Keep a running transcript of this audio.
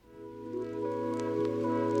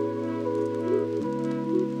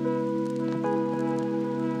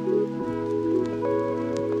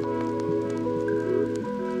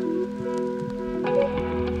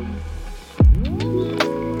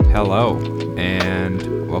Hello,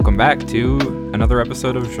 and welcome back to another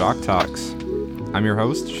episode of Jacques Talks. I'm your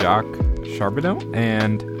host, Jacques Charbonneau,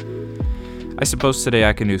 and I suppose today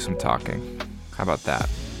I can do some talking. How about that?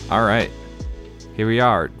 All right, here we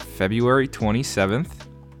are, February 27th,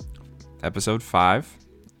 episode 5.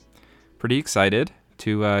 Pretty excited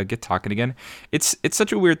to get talking again. It's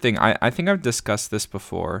such a weird thing. I think I've discussed this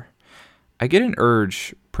before. I get an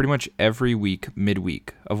urge pretty much every week,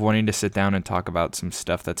 midweek, of wanting to sit down and talk about some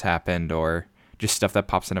stuff that's happened or just stuff that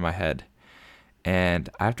pops into my head. And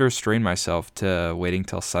I have to restrain myself to waiting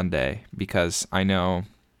till Sunday because I know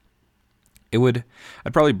I'd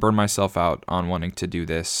probably burn myself out on wanting to do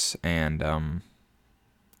this. And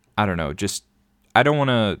I don't know, I don't want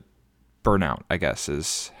to burn out, I guess,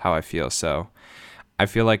 is how I feel. So I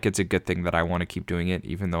feel like it's a good thing that I want to keep doing it,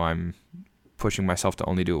 even though I'm pushing myself to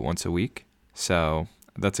only do it once a week. So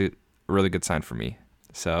that's a really good sign for me.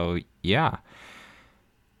 So yeah,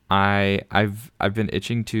 I've been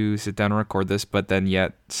itching to sit down and record this, but then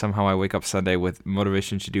yet somehow I wake up Sunday with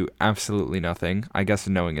motivation to do absolutely nothing. I guess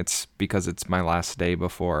knowing it's because it's my last day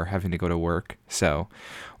before having to go to work. So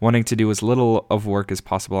wanting to do as little of work as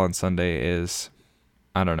possible on Sunday is,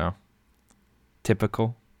 I don't know,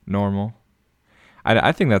 typical, normal.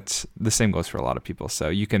 I think that's the same goes for a lot of people, so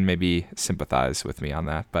you can maybe sympathize with me on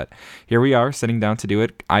that. But here we are, sitting down to do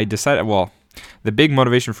it. I decided, the big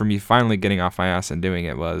motivation for me finally getting off my ass and doing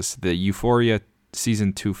it was the Euphoria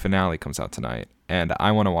Season 2 finale comes out tonight, and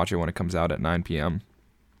I want to watch it when it comes out at 9 p.m.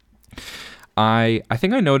 I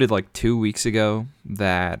think I noted like 2 weeks ago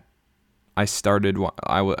that I started,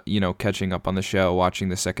 catching up on the show, watching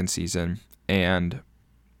the second season, and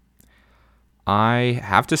I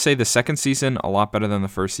have to say the second season a lot better than the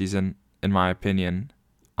first season, in my opinion.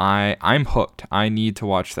 I'm hooked. I need to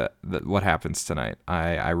watch that what happens tonight.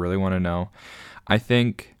 I really want to know. I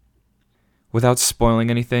think, without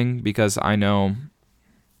spoiling anything, because I know,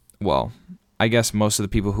 I guess most of the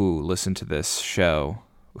people who listen to this show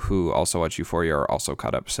who also watch Euphoria are also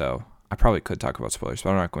caught up, so I probably could talk about spoilers,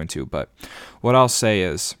 but I'm not going to. But what I'll say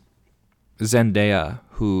is Zendaya,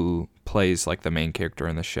 who plays like the main character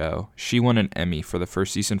in the show, she won an Emmy for the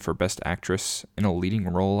first season for Best Actress in a Leading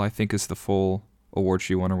Role, I think is the full award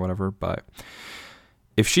she won or whatever. But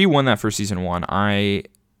if she won that for season 1,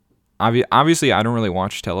 obviously I don't really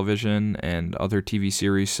watch television and other TV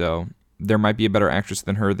series, so there might be a better actress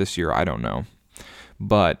than her this year. I don't know.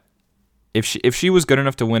 But if she was good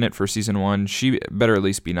enough to win it for season 1, she better at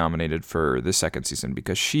least be nominated for the second season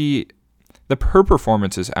because her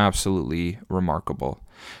performance is absolutely remarkable.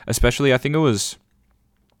 Especially, I think it was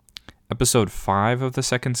episode 5 of the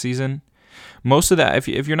second season. Most of that,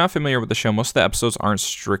 if you're not familiar with the show, most of the episodes aren't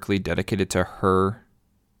strictly dedicated to her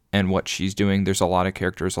and what she's doing. There's a lot of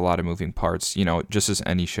characters, a lot of moving parts, just as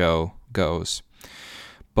any show goes.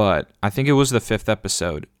 But I think it was the 5th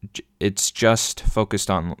episode. It's just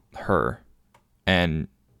focused on her, and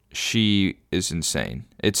she is insane.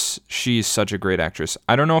 She's such a great actress.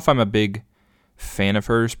 I don't know if I'm a big fan of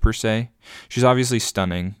hers per se. She's obviously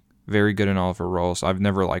stunning, very good in all of her roles. I've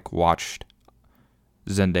never watched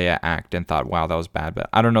Zendaya act and thought, wow, that was bad, but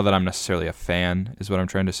I don't know that I'm necessarily a fan, is what I'm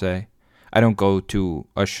trying to say. I don't go to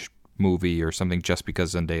a movie or something just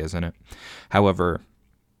because Zendaya's in it. However,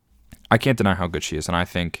 I can't deny how good she is, and I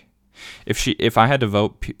think if I had to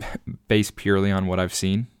vote based purely on what I've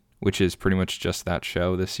seen, which is pretty much just that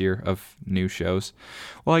show this year of new shows,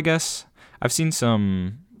 I guess I've seen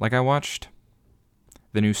some, I watched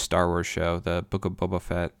the new Star Wars show, the Book of Boba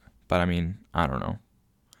Fett, but I mean, I don't know.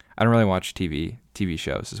 I don't really watch TV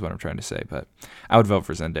shows is what I'm trying to say, but I would vote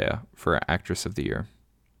for Zendaya for Actress of the Year.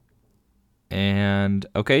 And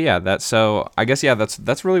okay, yeah, that's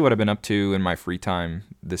really what I've been up to in my free time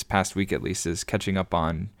this past week at least, is catching up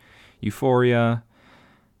on Euphoria,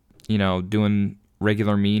 doing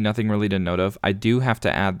regular me, nothing really to note of. I do have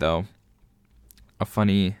to add though a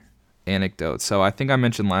funny anecdote. So I think I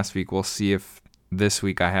mentioned last week, we'll see if this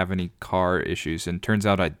week I have any car issues, and turns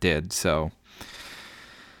out I did. So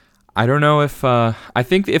I don't know if I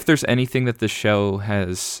think if there's anything that the show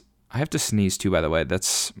has, I have to sneeze too, by the way.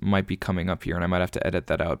 That's might be coming up here, and I might have to edit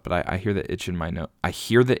that out. But I hear the itch in my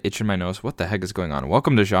nose. What the heck is going on?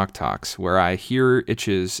 Welcome to Jacques Talks, where I hear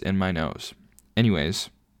itches in my nose. Anyways,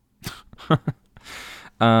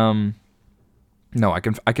 no, I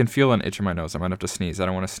can feel an itch in my nose. I might have to sneeze. I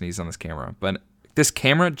don't want to sneeze on this camera, but this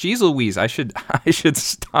camera, geez Louise, I should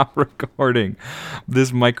stop recording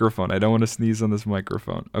this microphone. I don't want to sneeze on this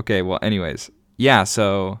microphone. Okay, well, anyways, yeah.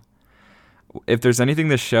 So if there's anything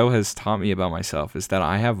this show has taught me about myself, is that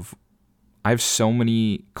I have so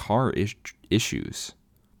many car issues,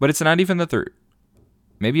 but it's not even that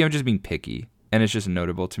maybe I'm just being picky. And it's just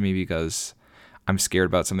notable to me because I'm scared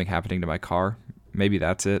about something happening to my car. Maybe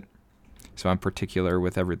that's it. So I'm particular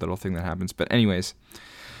with every little thing that happens. But anyways,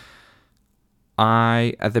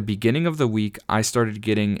 at the beginning of the week, I started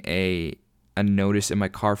getting a notice in my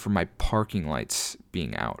car for my parking lights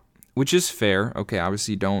being out, which is fair. Okay,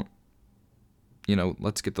 obviously don't,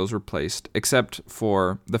 let's get those replaced. Except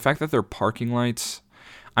for the fact that they're parking lights,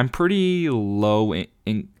 I'm pretty low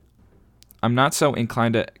I'm not so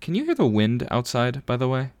inclined to... Can you hear the wind outside, by the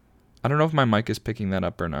way? I don't know if my mic is picking that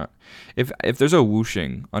up or not. If there's a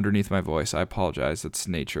whooshing underneath my voice, I apologize. It's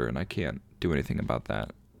nature, and I can't do anything about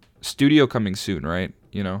that. Studio coming soon, right?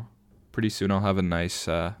 Pretty soon I'll have a nice...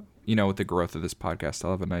 with the growth of this podcast,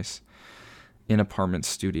 I'll have a nice in-apartment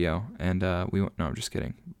studio. And no, I'm just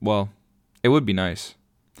kidding. Well, it would be nice.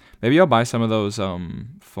 Maybe I'll buy some of those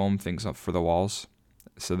foam things up for the walls,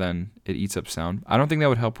 so then it eats up sound. I don't think that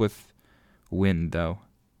would help with wind, though.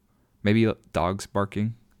 Maybe dogs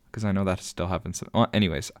barking, because I know that still happens. Well,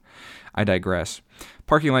 anyways, I digress.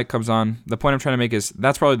 Parking light comes on. The point I'm trying to make is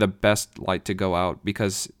that's probably the best light to go out,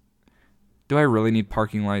 because do I really need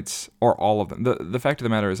parking lights or all of them? The fact of the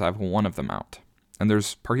matter is I have one of them out. And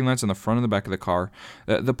there's parking lights in the front and the back of the car.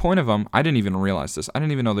 The point of them, I didn't even realize this. I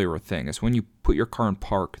didn't even know they were a thing. Is when you put your car in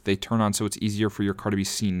park, they turn on so it's easier for your car to be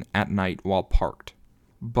seen at night while parked.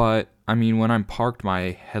 But, when I'm parked,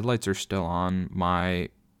 my headlights are still on.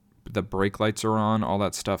 The brake lights are on, all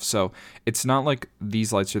that stuff. So it's not like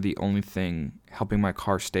these lights are the only thing helping my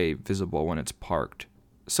car stay visible when it's parked.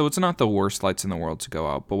 So it's not the worst lights in the world to go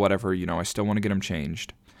out, but whatever, I still want to get them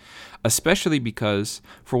changed. Especially because,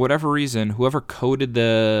 for whatever reason, whoever coded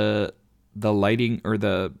the lighting or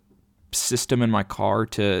the system in my car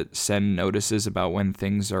to send notices about when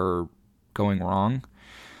things are going wrong,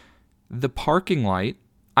 the parking light,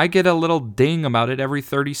 I get a little ding about it every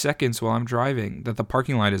 30 seconds while I'm driving that the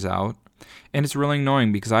parking light is out. And it's really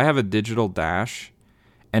annoying because I have a digital dash,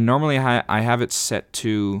 and normally I have it set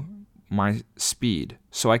to my speed,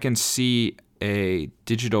 so I can see a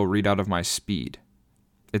digital readout of my speed.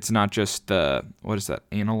 It's not just the, what is that,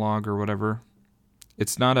 analog or whatever.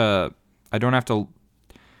 It's not I don't have to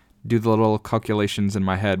do the little calculations in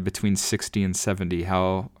my head between 60 and 70,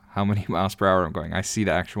 how many miles per hour I'm going. I see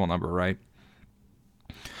the actual number, right?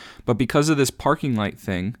 But because of this parking light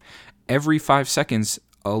thing, every 5 seconds,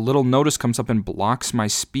 a little notice comes up and blocks my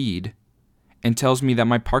speed and tells me that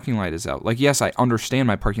my parking light is out. Like, yes, I understand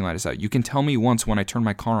my parking light is out. You can tell me once when I turn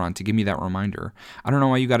my car on to give me that reminder. I don't know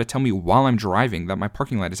why you got to tell me while I'm driving that my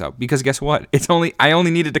parking light is out. Because guess what? I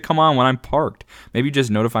only need it to come on when I'm parked. Maybe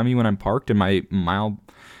just notify me when I'm parked and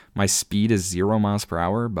my speed is 0 miles per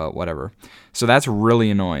hour, but whatever. So that's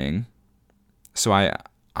really annoying. So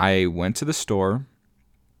I went to the store.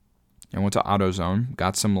 I went to AutoZone,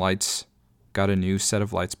 got some lights, got a new set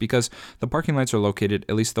of lights, because the parking lights are located,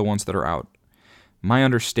 at least the ones that are out. My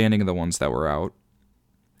understanding of the ones that were out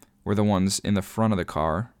were the ones in the front of the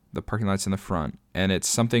car, the parking lights in the front, and it's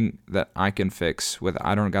something that I can fix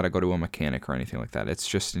I don't got to go to a mechanic or anything like that. It's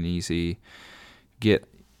just an easy get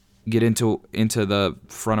into the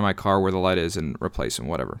front of my car where the light is and replace them,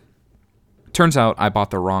 whatever. Turns out I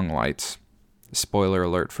bought the wrong lights. Spoiler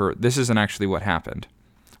alert this isn't actually what happened.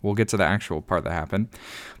 We'll get to the actual part that happened.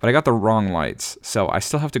 But I got the wrong lights, so I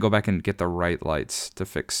still have to go back and get the right lights to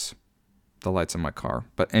fix the lights in my car.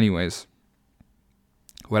 But anyways,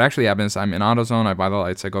 what actually happens, I'm in AutoZone, I buy the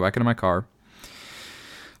lights, I go back into my car.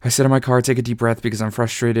 I sit in my car, take a deep breath because I'm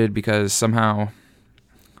frustrated because somehow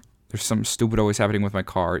there's something stupid always happening with my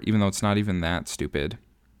car, even though it's not even that stupid.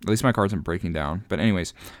 At least my car isn't breaking down. But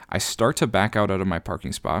anyways, I start to back out of my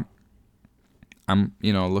parking spot. I'm,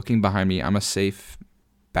 looking behind me. I'm a safe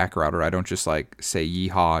back router. I don't just say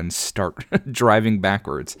yeehaw and start driving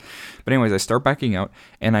backwards. But anyways, I start backing out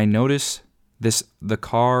and I notice the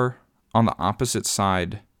car on the opposite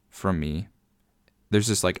side from me. There's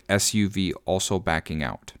this SUV also backing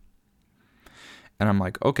out. And I'm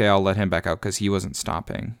like, okay, I'll let him back out because he wasn't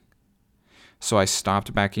stopping. So I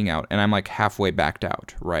stopped backing out and I'm halfway backed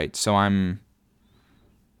out, right? So I'm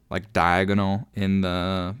diagonal in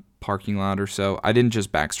the parking lot or so. I didn't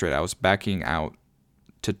just back straight. I was backing out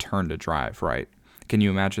to turn to drive, right? Can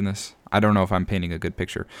you imagine this? I don't know if I'm painting a good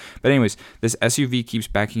picture. But anyways, this SUV keeps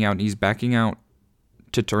backing out, and he's backing out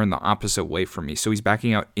to turn the opposite way from me. So he's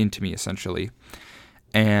backing out into me, essentially.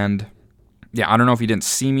 And yeah, I don't know if he didn't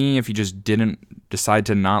see me, if he just didn't decide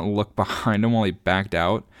to not look behind him while he backed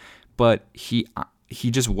out. But he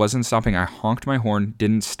just wasn't stopping. I honked my horn,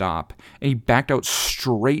 didn't stop, and he backed out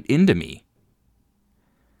straight into me.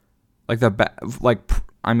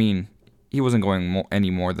 He wasn't going any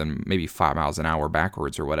more than maybe 5 miles an hour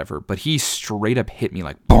backwards or whatever, but he straight up hit me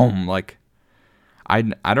boom, I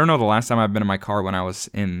don't know the last time I've been in my car when I was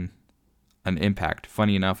in an impact.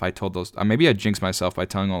 Funny enough, I told those. Maybe I jinxed myself by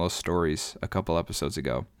telling all those stories a couple episodes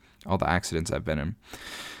ago. All the accidents I've been in.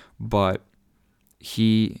 But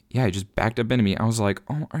he just backed up into me. I was like,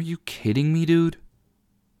 oh, are you kidding me, dude?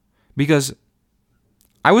 Because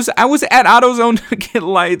I was at AutoZone to get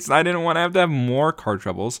lights. I didn't want to have more car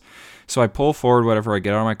troubles. So I pull forward, whatever. I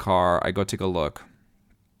get out of my car. I go take a look.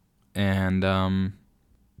 And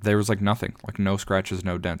there was like nothing. Like no scratches,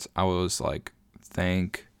 no dents. I was like,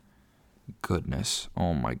 thank goodness.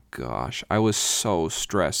 Oh my gosh. I was so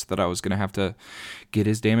stressed that I was going to have to get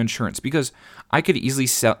his damn insurance. Because I could easily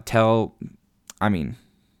tell... I mean,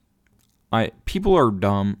 people are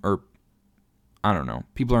dumb, or I don't know.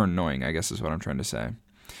 People are annoying, I guess is what I'm trying to say.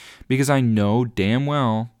 Because I know damn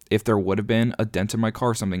well if there would have been a dent in my car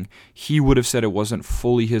or something, he would have said it wasn't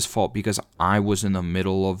fully his fault because I was in the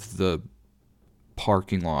middle of the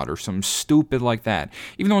parking lot or something stupid like that.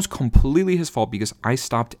 Even though it was completely his fault because I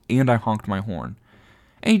stopped and I honked my horn.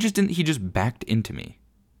 And he just backed into me.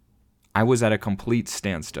 I was at a complete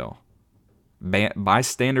standstill.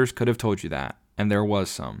 Bystanders could have told you that. And there was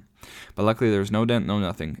some. But luckily there was no dent, no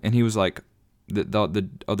nothing. And he was like, the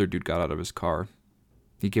other dude got out of his car.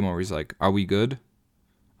 He came over, he's like, are we good?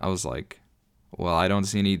 I was like, well, I don't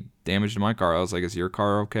see any damage to my car. I was like, is your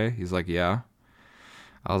car okay? He's like, yeah.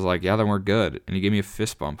 I was like, yeah, then we're good. And he gave me a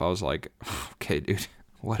fist bump. I was like, okay, dude,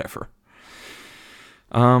 whatever.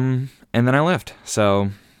 And then I left. So,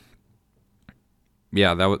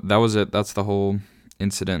 yeah, that was it. That's the whole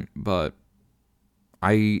incident. But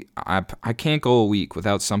I can't go a week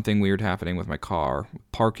without something weird happening with my car.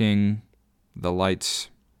 Parking, the lights,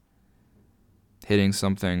 hitting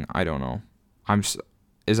something. I don't know.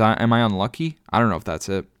 Am I unlucky? I don't know if that's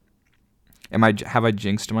it. Have I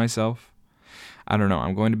jinxed myself? I don't know.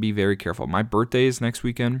 I'm going to be very careful. My birthday is next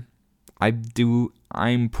weekend.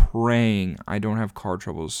 I'm praying I don't have car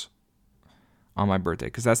troubles on my birthday,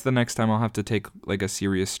 because that's the next time I'll have to take like a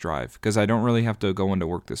serious drive, because I don't really have to go into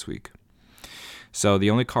work this week. So the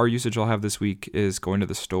only car usage I'll have this week is going to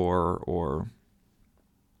the store, or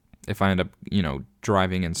if I end up,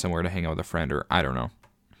 driving in somewhere to hang out with a friend, or I don't know.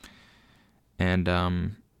 And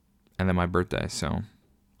then my birthday. So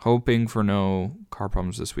hoping for no car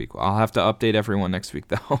problems this week. I'll have to update everyone next week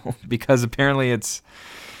though, because apparently it's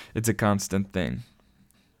a constant thing.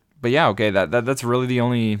 But yeah, okay, that's really the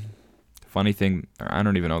only funny thing. I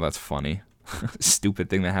don't even know if that's funny. Stupid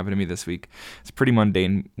thing that happened to me this week. It's a pretty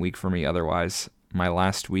mundane week for me otherwise. My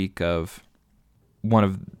last week of one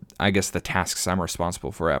of, I guess, the tasks I'm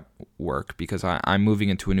responsible for at work, because I'm moving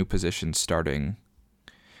into a new position starting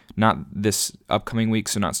not this upcoming week,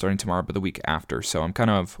 so not starting tomorrow, but the week after. So I'm kind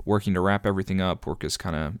of working to wrap everything up. Work has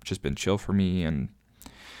kind of just been chill for me, and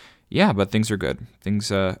yeah, but things are good. Things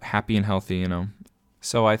happy and healthy,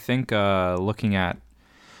 So I think looking at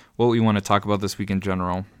what we want to talk about this week in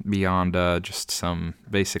general, beyond just some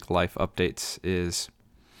basic life updates, is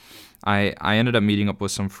I ended up meeting up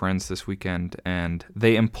with some friends this weekend, and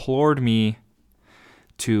they implored me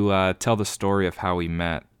to tell the story of how we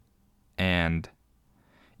met. And,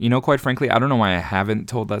 quite frankly, I don't know why I haven't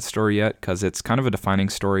told that story yet, because it's kind of a defining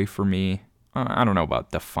story for me. I don't know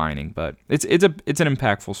about defining, but it's an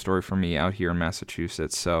impactful story for me out here in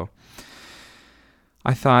Massachusetts. So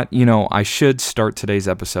I thought, I should start today's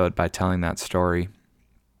episode by telling that story.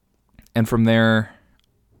 And from there,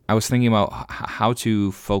 I was thinking about how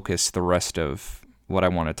to focus the rest of what I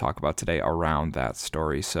want to talk about today around that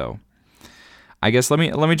story. So I guess let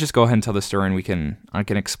me just go ahead and tell the story, and I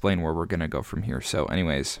can explain where we're going to go from here. So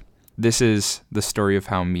anyways, this is the story of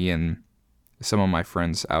how me and some of my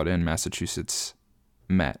friends out in Massachusetts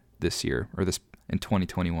met this year, or this in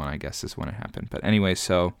 2021, I guess is when it happened. But anyway,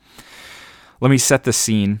 so let me set the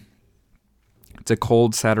scene. It's a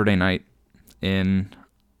cold Saturday night in,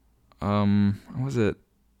 what was it,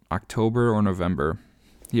 October or November?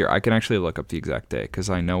 Here, I can actually look up the exact day because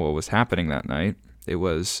I know what was happening that night. It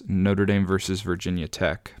was Notre Dame versus Virginia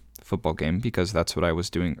Tech football game, because that's what I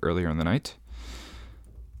was doing earlier in the night.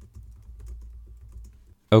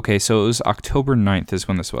 Okay, so it was October 9th is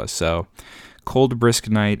when this was. So cold, brisk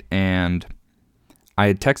night, and I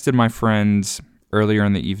had texted my friends earlier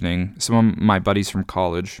in the evening, some of my buddies from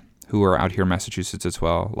college who are out here in Massachusetts as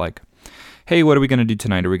well, like, hey, what are we going to do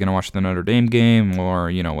tonight? Are we going to watch the Notre Dame game,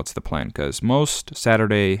 or, what's the plan? Because most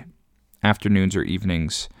Saturday afternoons or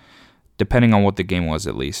evenings, depending on what the game was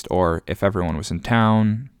at least, or if everyone was in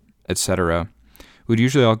town, etc., we'd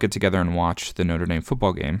usually all get together and watch the Notre Dame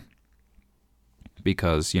football game,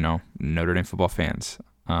 because, Notre Dame football fans.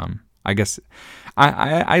 I guess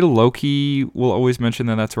I low-key will always mention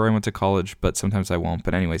that that's where I went to college, but sometimes I won't.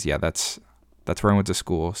 But anyways, yeah, that's That's where I went to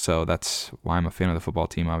school, so that's why I'm a fan of the football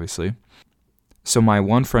team, obviously. So my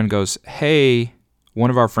one friend goes, hey, one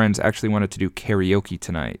of our friends actually wanted to do karaoke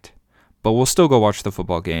tonight, but we'll still go watch the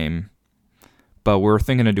football game, but we're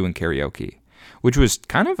thinking of doing karaoke, which was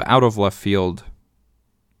kind of out of left field,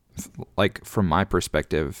 like from my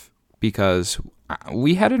perspective, because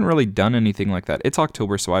we hadn't really done anything like that. It's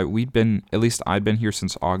October, so I'd been here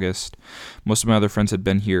since August. Most of my other friends had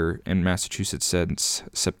been here in Massachusetts since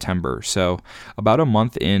September, so about a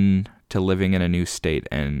month in to living in a new state,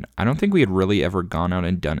 and I don't think we had really ever gone out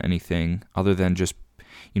and done anything other than just,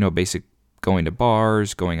 basic going to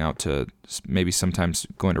bars, going out to maybe sometimes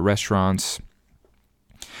going to restaurants,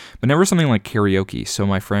 but never something like karaoke. So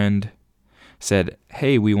my friend said,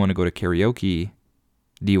 hey, we want to go to karaoke.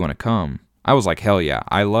 Do you want to come? I was like, hell yeah.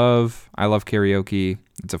 I love karaoke.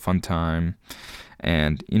 It's a fun time.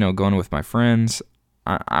 And, going with my friends,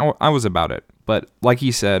 I was about it. But like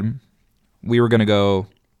he said, we were going to go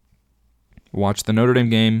watch the Notre Dame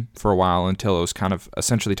game for a while until it was kind of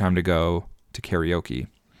essentially time to go to karaoke.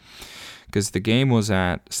 Because the game was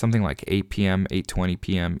at something like 8 p.m., 8:20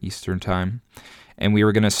 p.m. Eastern time. And we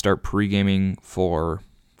were going to start pre-gaming for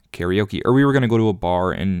karaoke. Or we were going to go to a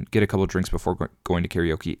bar and get a couple drinks before going to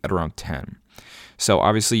karaoke at around 10. So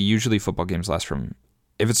obviously, usually football games last from,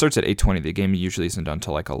 if it starts at 8:20, the game usually isn't done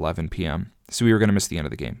until like 11 p.m. So we were going to miss the end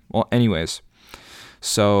of the game. Well, anyways,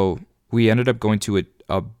 so we ended up going to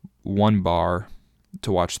a one bar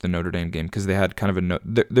to watch the Notre Dame game because they had kind of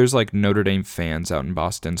there's like Notre Dame fans out in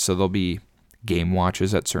Boston, so there'll be game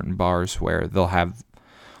watches at certain bars where they'll have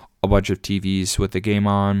a bunch of TVs with the game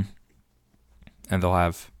on, and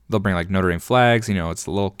they'll bring like Notre Dame flags, it's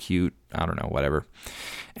a little cute, I don't know, whatever.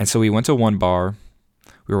 And so we went to one bar,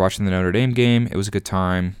 we were watching the Notre Dame game, it was a good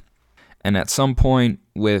time, and at some point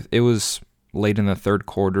it was late in the third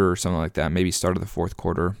quarter or something like that, maybe start of the fourth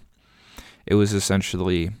quarter, it was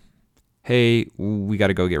essentially, hey, we got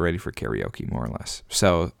to go get ready for karaoke, more or less.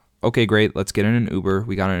 So, okay, great, let's get in an Uber.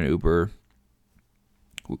 We got in an Uber,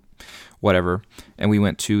 whatever, and we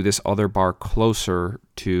went to this other bar closer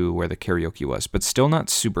to where the karaoke was, but still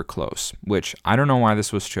not super close, which I don't know why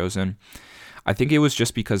this was chosen. I think it was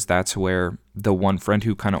just because that's where the one friend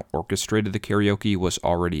who kind of orchestrated the karaoke was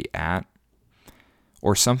already at,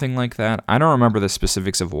 or something like that. I don't remember the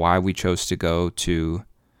specifics of why we chose to go to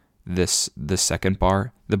the second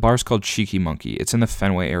bar. The bar's called Cheeky Monkey. It's in the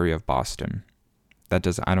Fenway area of Boston. I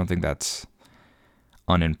don't think that's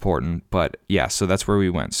unimportant, but yeah, so that's where we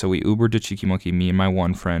went. So we Ubered to Cheeky Monkey, me and my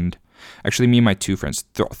one friend, actually me and my two friends,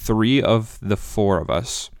 three of the four of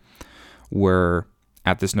us were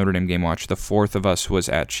at this Notre Dame game watch. The fourth of us was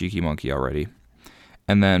at Cheeky Monkey already.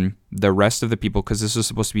 And then the rest of the people, because this was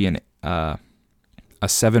supposed to be a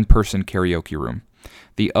 7-person karaoke room,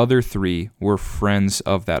 the other three were friends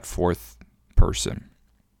of that fourth person.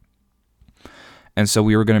 And so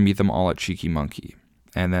we were going to meet them all at Cheeky Monkey.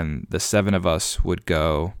 And then the 7 of us would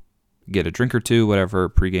go get a drink or two, whatever,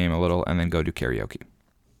 pregame a little, and then go do karaoke.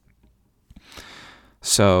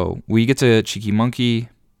 So we get to Cheeky Monkey,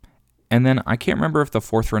 and then I can't remember if the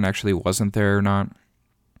fourth friend actually wasn't there or not.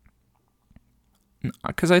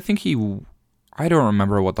 Because I think I don't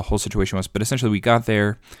remember what the whole situation was, but essentially we got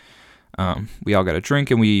there, we all got a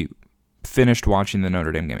drink, and we finished watching the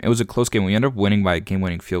Notre Dame game. It was a close game. We ended up winning by a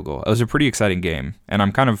game-winning field goal. It was a pretty exciting game, and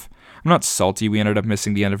I'm not salty we ended up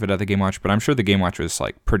missing the end of it at the game watch, but I'm sure the game watch was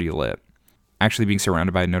like pretty lit. Actually being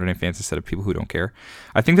surrounded by Notre Dame fans instead of people who don't care.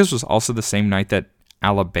 I think this was also the same night that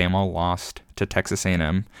Alabama lost to Texas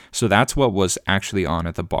A&M, so that's what was actually on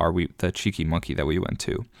at the bar, the Cheeky Monkey that we went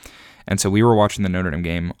to. And so we were watching the Notre Dame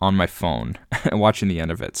game on my phone, watching the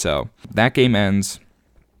end of it. So that game ends,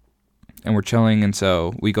 and we're chilling, and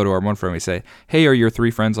so we go to our one friend, we say, hey, are your 3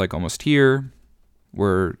 friends like almost here?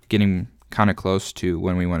 We're getting kind of close to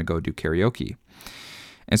when we want to go do karaoke.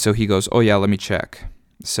 And so he goes, oh yeah, let me check.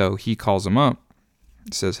 So he calls him up,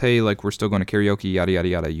 says, hey, like we're still going to karaoke, yada, yada,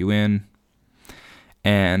 yada, you in?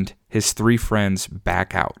 And his 3 friends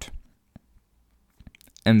back out.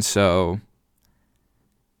 And so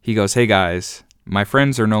he goes, hey guys, my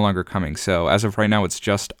friends are no longer coming, so as of right now, it's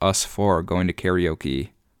just us 4 going to karaoke.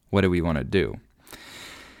 What do we want to do?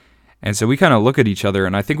 And so we kind of look at each other,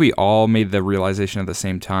 and I think we all made the realization at the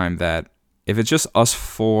same time that if it's just us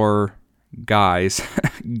 4 guys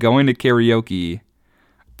going to karaoke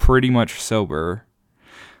pretty much sober,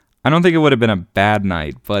 I don't think it would have been a bad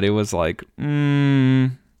night, but it was like,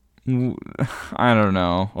 I don't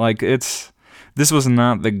know. Like this was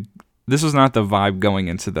not the vibe going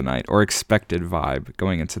into the night, or expected vibe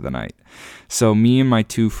going into the night. So me and my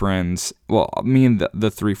 2 friends, me and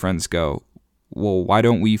the 3 friends go, well, why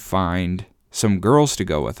don't we find some girls to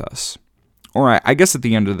go with us? Or I guess at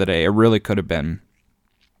the end of the day, it really could have been,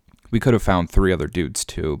 we could have found 3 other dudes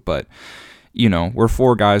too, but, we're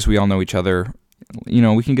 4 guys, we all know each other.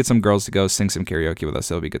 We can get some girls to go sing some karaoke with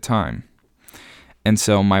us, it'll be a good time. And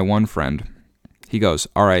so my one friend, he goes,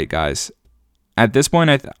 all right, guys. At this point,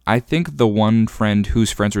 I think the one friend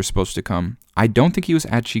whose friends were supposed to come, I don't think he was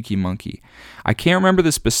at Cheeky Monkey. I can't remember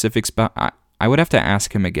the specifics, but I would have to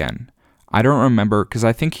ask him again. I don't remember, because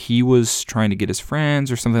I think he was trying to get his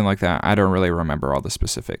friends or something like that. I don't really remember all the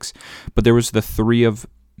specifics. But there was the 3 of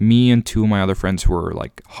me and 2 of my other friends who were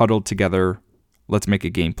like huddled together. Let's make a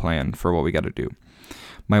game plan for what we got to do.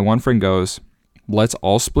 My one friend goes, let's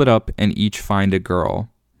all split up and each find a girl.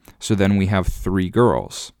 So then we have 3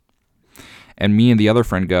 girls. And me and the other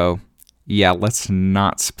friend go, yeah, let's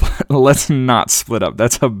not split up.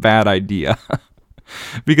 That's a bad idea.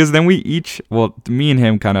 Because then we each, me and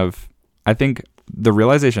him kind of, I think the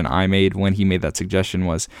realization I made when he made that suggestion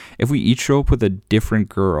was, if we each show up with a different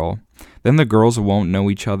girl, then the girls won't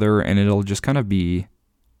know each other, and it'll just kind of be,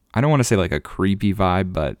 I don't want to say like a creepy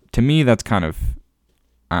vibe, but to me that's kind of,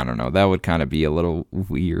 I don't know, that would kind of be a little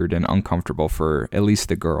weird and uncomfortable for at least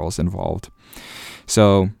the girls involved.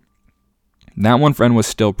 So that one friend was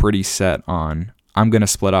still pretty set on, I'm going to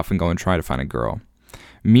split off and go and try to find a girl.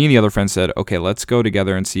 Me and the other friend said, okay, let's go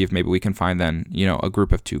together and see if maybe we can find then, a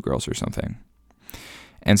group of 2 girls or something.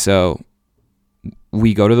 And so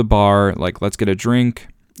we go to the bar, like, let's get a drink.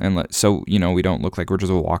 And so, we don't look like we're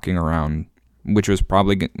just walking around, which was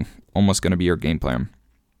probably almost going to be our game plan.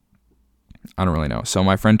 I don't really know. So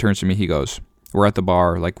my friend turns to me. He goes, we're at the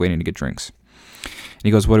bar, like, waiting to get drinks. And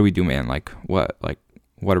he goes, what do we do, man? What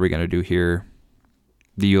are we going to do here?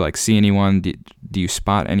 Do you see anyone? Do you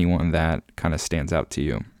spot anyone that kind of stands out to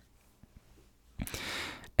you?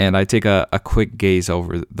 And I take a quick gaze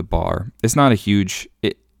over the bar. It's not a huge,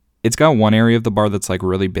 it's got one area of the bar that's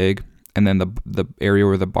really big. And then the area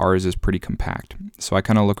where the bar is pretty compact. So I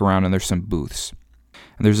kind of look around and there's some booths.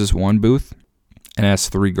 And there's this one booth and it has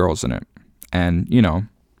 3 girls in it. And,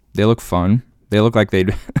 they look fun. They look like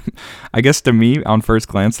they'd, I guess to me, on first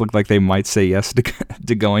glance, look like they might say yes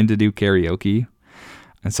to going to do karaoke.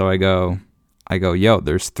 And so I go, yo,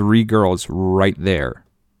 there's 3 girls right there.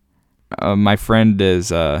 My friend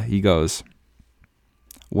he goes,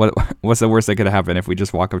 what's the worst that could happen if we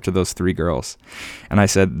just walk up to those 3 girls? And I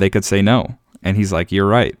said, they could say no. And he's like, you're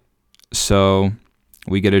right. So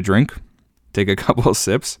we get a drink, take a couple of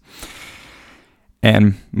sips.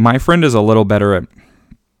 And my friend is a little better at,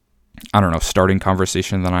 starting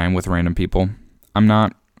conversation than I am with random people. I'm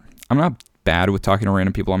not bad with talking to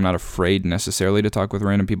random people. I'm not afraid necessarily to talk with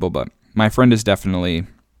random people, but my friend is definitely,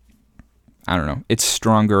 it's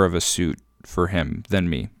stronger of a suit for him than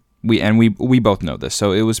me. We both know this.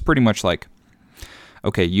 So it was pretty much like,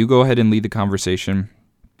 okay, you go ahead and lead the conversation.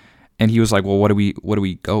 And he was like, well, what do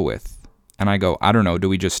we go with? And I go, I don't know. Do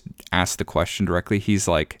we just ask the question directly? He's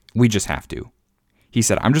like, we just have to. He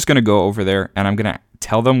said, I'm just going to go over there and I'm going to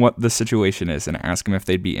tell them what the situation is and ask them if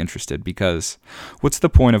they'd be interested, because what's the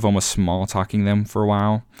point of almost small talking them for a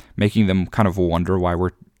while, making them kind of wonder why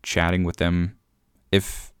we're chatting with them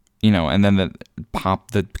if, and then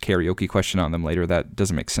pop the karaoke question on them later. That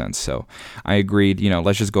doesn't make sense. So I agreed,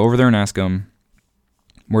 let's just go over there and ask them.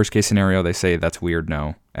 Worst case scenario, they say that's weird,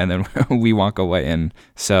 no. And then we walk away. And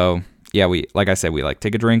so, yeah, we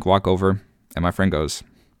take a drink, walk over, and my friend goes,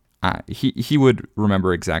 he would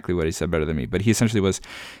remember exactly what he said better than me, but he essentially was,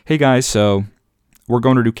 hey guys, so we're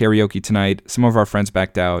going to do karaoke tonight. Some of our friends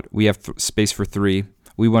backed out. We have space for 3.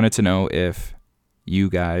 We wanted to know if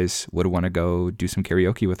you guys would want to go do some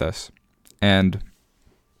karaoke with us. And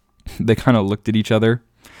they kind of looked at each other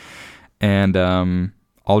and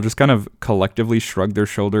all just kind of collectively shrugged their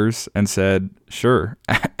shoulders and said, sure,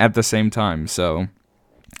 at the same time. So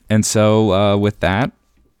with that,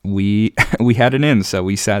 we had it in. So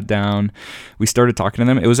we sat down, we started talking to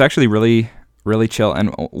them. It was actually really, really chill. And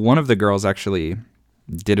one of the girls actually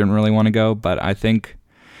didn't really want to go, but I think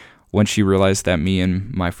when she realized that me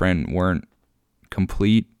and my friend weren't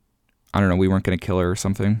complete, we weren't going to kill her or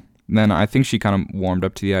something, then I think she kind of warmed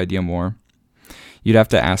up to the idea more. You'd have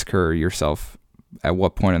to ask her yourself at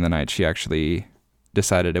what point in the night she actually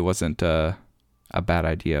decided it wasn't a bad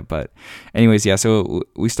idea. But anyways, yeah, so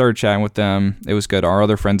we started chatting with them. It was good. Our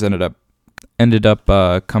other friends ended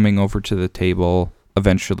up coming over to the table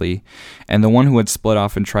eventually, and the one who had split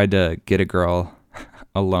off and tried to get a girl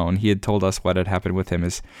alone, he had told us what had happened with him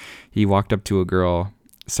is he walked up to a girl,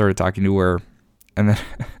 started talking to her, and then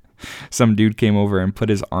some dude came over and put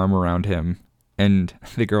his arm around him, and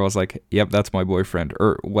the girl was like, yep, that's my boyfriend,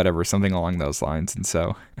 or whatever, something along those lines. And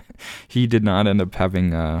so he did not end up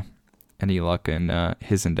having any luck in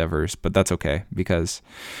his endeavors, but that's okay because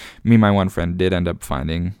me and my one friend did end up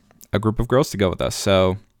finding a group of girls to go with us.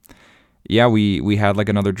 So yeah, we had like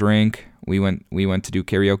another drink. We went to do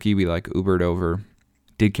karaoke. We like Ubered over,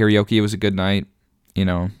 did karaoke. It was a good night. You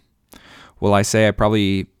know, will I say I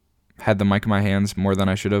probably had the mic in my hands more than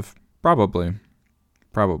I should have? Probably.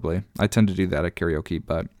 I tend to do that at karaoke,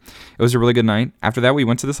 but it was a really good night. After that, we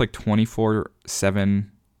went to this like 24/7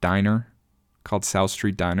 diner called South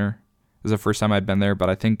Street Diner. It was the first time I'd been there, but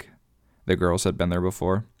I think the girls had been there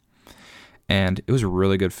before. And it was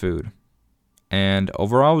really good food. And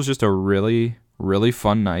overall, it was just a really, really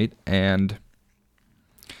fun night. And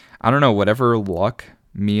I don't know, whatever luck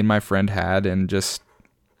me and my friend had, and just,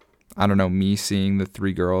 I don't know, me seeing the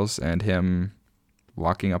three girls and him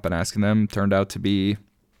walking up and asking them turned out to be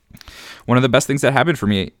one of the best things that happened for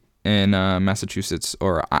me in Massachusetts.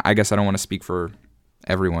 Or I guess I don't want to speak for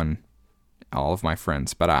everyone, all of my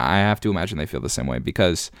friends, but I have to imagine they feel the same way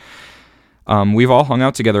because we've all hung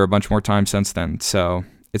out together a bunch more times since then. So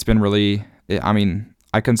it's been really, I mean,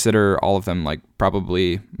 I consider all of them like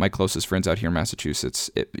probably my closest friends out here in Massachusetts.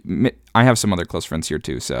 I have some other close friends here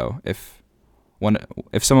too. So if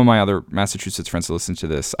some of my other Massachusetts friends listen to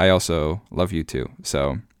this, I also love you too.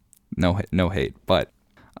 So no hate, but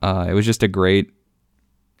it was just a great,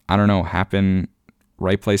 I don't know, happen,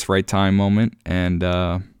 right place, right time moment. And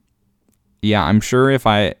yeah, I'm sure if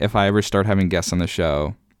I ever start having guests on the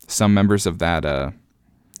show, some members of that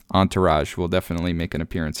entourage will definitely make an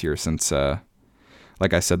appearance here since,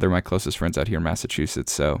 like I said, they're my closest friends out here in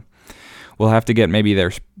Massachusetts. So we'll have to get maybe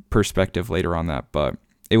their perspective later on that. But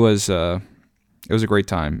it was a great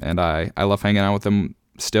time, and I love hanging out with them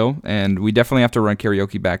still. And we definitely have to run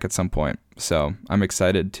karaoke back at some point. So I'm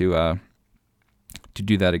excited to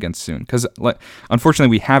do that again soon. Because unfortunately,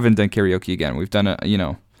 we haven't done karaoke again. We've done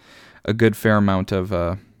a good fair amount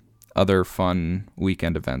of other fun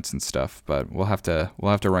weekend events and stuff, but we'll have to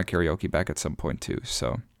run karaoke back at some point too.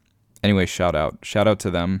 So anyway, shout out to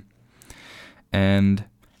them. And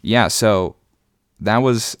yeah, so that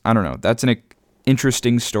was, I don't know, that's an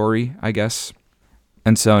interesting story, I guess.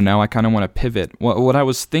 And so now I kind of want to pivot. What I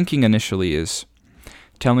was thinking initially is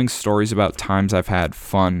telling stories about times I've had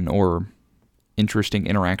fun or interesting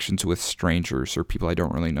interactions with strangers or people I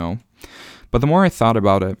don't really know. But the more I thought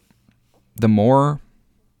about it, the more,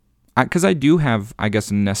 because I do have, I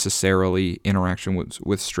guess, necessarily interaction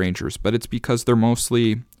with strangers, but it's because they're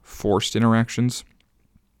mostly forced interactions.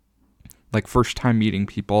 Like first time meeting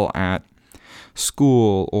people at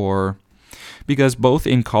school, or because both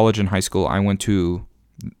in college and high school, I went to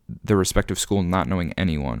the respective school not knowing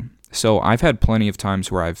anyone. So I've had plenty of times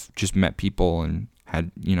where I've just met people and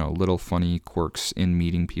had, little funny quirks in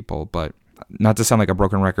meeting people, but not to sound like a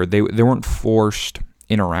broken record, they weren't forced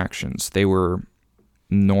interactions. They were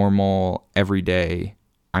normal, everyday,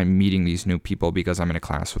 I'm meeting these new people because I'm in a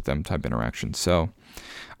class with them type interactions. So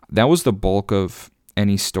that was the bulk of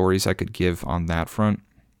any stories I could give on that front.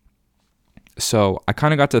 So I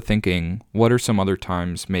kind of got to thinking, what are some other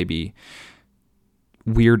times, maybe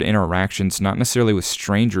weird interactions, not necessarily with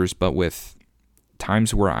strangers, but with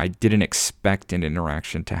times where I didn't expect an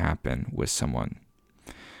interaction to happen with someone.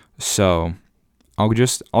 So I'll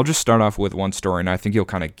just start off with one story, and I think you'll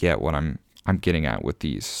kind of get what I'm getting at with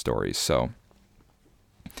these stories. So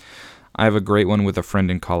I have a great one with a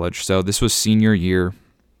friend in college. So this was senior year,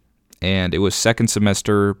 and it was second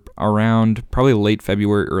semester around probably late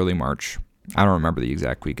February, early March. I don't remember the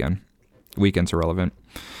exact weekend. Weekend's irrelevant.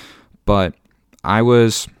 But I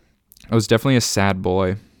was definitely a sad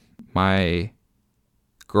boy. My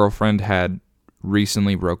girlfriend had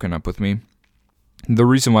recently broken up with me. The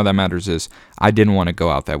reason why that matters is I didn't want to go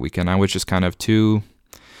out that weekend. I was just kind of too,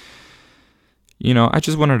 I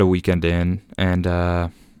just wanted a weekend in, and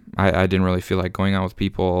I didn't really feel like going out with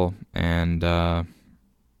people, and I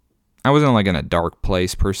wasn't like in a dark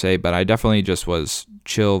place per se, but I definitely just was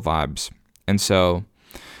chill vibes. And so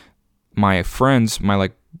my friends, my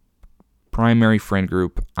like primary friend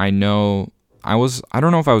group, I don't know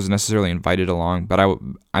if I was necessarily invited along, but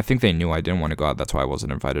I think they knew I didn't want to go out. That's why I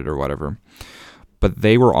wasn't invited or whatever. But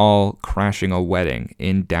they were all crashing a wedding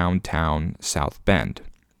in downtown South Bend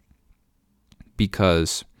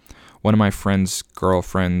because one of my friend's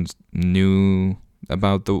girlfriends knew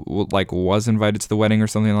about was invited to the wedding or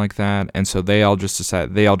something like that. And so they all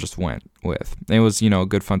just went with. It was, a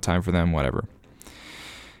good fun time for them, whatever.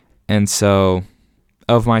 And so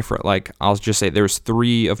of my friend, I'll just say there was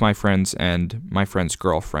 3 of my friends and my friend's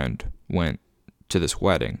girlfriend went to this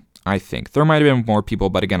wedding. I think there might have been more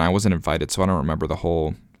people, but again, I wasn't invited, so I don't remember the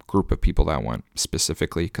whole group of people that went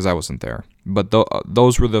specifically because I wasn't there. But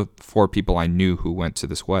those were the 4 people I knew who went to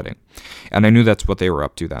this wedding. And I knew that's what they were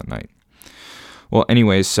up to that night. Well,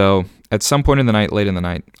 anyways, so at some point in the night, late in the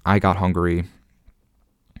night, I got hungry.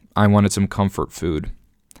 I wanted some comfort food.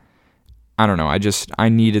 I don't know. I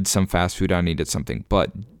needed some fast food. I needed something.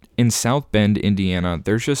 But in South Bend, Indiana,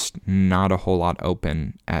 there's just not a whole lot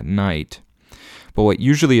open at night. But what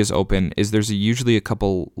usually is open is there's usually a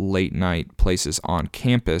couple late night places on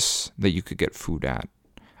campus that you could get food at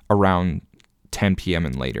around 10 p.m.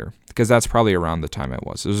 and later. Because that's probably around the time it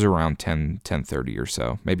was. It was around 10:30 or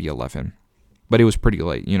so, maybe 11. But it was pretty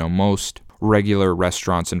late. Most regular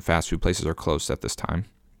restaurants and fast food places are closed at this time.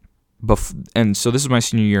 And so this is my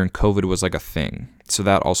senior year, and COVID was like a thing. So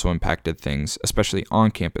that also impacted things, especially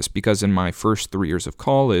on campus. Because in my first 3 years of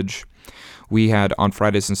college, we had on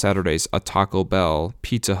Fridays and Saturdays a Taco Bell,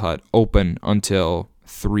 Pizza Hut open until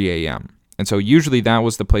 3 a.m. And so usually that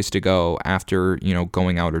was the place to go after,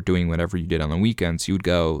 going out or doing whatever you did on the weekends. You would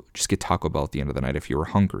go just get Taco Bell at the end of the night if you were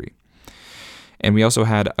hungry. And we also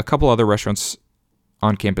had a couple other restaurants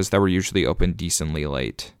on campus that were usually open decently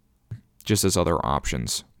late, just as other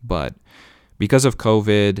options. But because of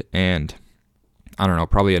COVID and, I don't know,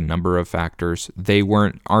 probably a number of factors,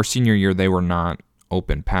 our senior year, they were not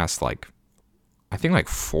open past I think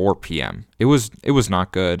 4 p.m. It was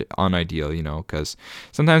not good, unideal, because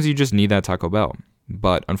sometimes you just need that Taco Bell.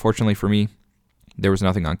 But unfortunately for me, there was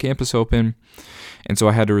nothing on campus open. And so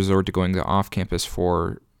I had to resort to going to off campus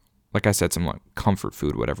for, like I said, some comfort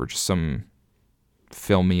food, whatever, just some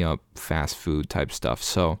fill me up fast food type stuff.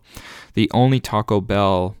 So the only Taco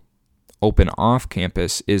Bell open off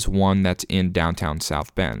campus is one that's in downtown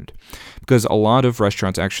South Bend, because a lot of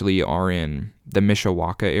restaurants actually are in the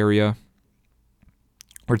Mishawaka area,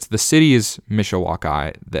 or the city is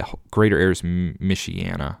Mishawaka, the greater area is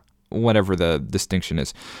Michiana, whatever the distinction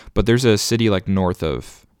is. But there's a city north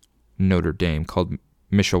of Notre Dame called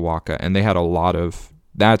Mishawaka, and they had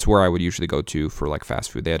that's where I would usually go to for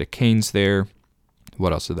fast food. They had a Cane's there.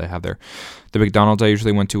 What else did they have there? The McDonald's I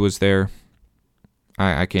usually went to was there.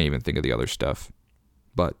 I can't even think of the other stuff.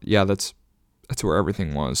 But yeah, that's where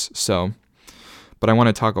everything was. So, but I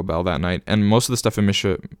wanted Taco Bell that night, and most of the stuff in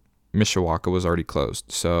Mishawaka was already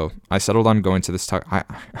closed. So I settled on going to this I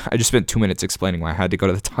just spent 2 minutes explaining why I had to go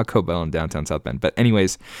to the Taco Bell in downtown South Bend. But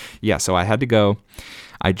anyways, yeah, so I had to go.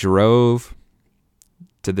 I drove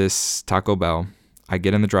to this Taco Bell. I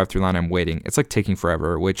get in the drive-thru line. I'm waiting. It's taking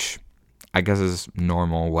forever, which I guess is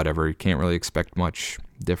normal, whatever. You can't really expect much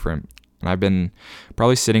different. And I've been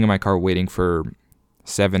probably sitting in my car waiting for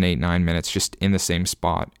 7, 8, 9 minutes just in the same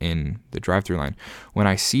spot in the drive-thru line when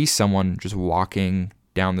I see someone just walking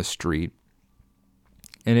down the street.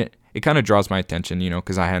 And it kind of draws my attention,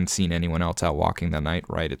 because I hadn't seen anyone else out walking that night,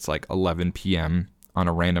 right? It's 11 p.m. on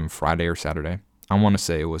a random Friday or Saturday. I want to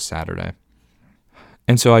say it was Saturday.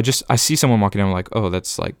 And so I see someone walking, and I'm like, oh,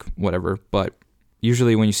 that's whatever. But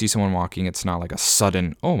usually when you see someone walking, it's not a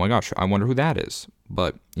sudden, oh my gosh, I wonder who that is.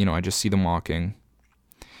 But, I just see them walking,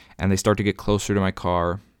 and they start to get closer to my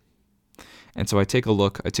car. And so I take a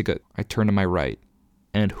look, I turn to my right,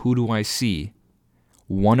 and who do I see?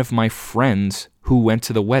 One of my friends who went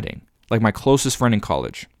to the wedding, my closest friend in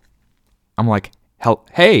college. I'm like,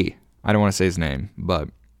 hey, I don't want to say his name, but,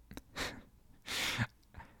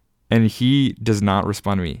 and he does not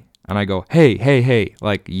respond to me. And I go, hey,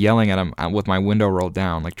 yelling at him with my window rolled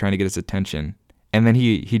down, trying to get his attention. And then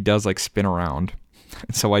he does spin around.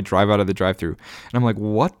 And so I drive out of the drive-thru, and I'm like,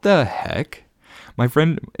 what the heck? My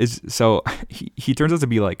friend he turns out to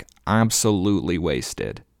be absolutely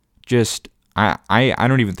wasted. Just, I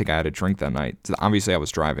don't even think I had a drink that night. Obviously I was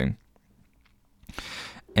driving.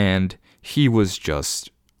 And he was just,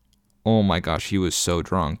 oh my gosh, he was so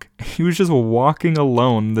drunk. He was just walking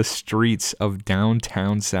alone the streets of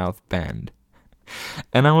downtown South Bend.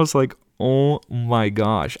 And I was like, oh my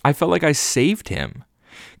gosh. I felt like I saved him,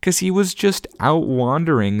 because he was just out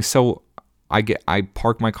wandering. So I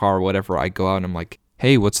park my car or whatever. I go out and I'm like,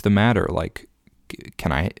 hey, what's the matter?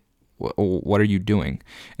 What are you doing?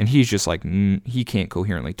 And he's just he can't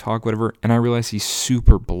coherently talk, whatever. And I realize he's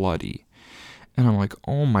super bloody. And I'm like,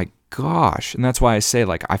 oh my gosh. And that's why I say,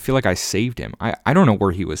 I feel like I saved him. I don't know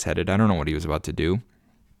where he was headed. I don't know what he was about to do.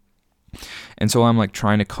 And so I'm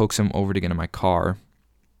trying to coax him over to get in my car.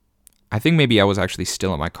 I think maybe I was actually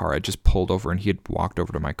still in my car. I just pulled over and he had walked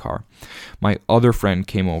over to my car. My other friend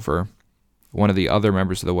came over, one of the other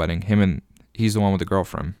members of the wedding, he's the one with the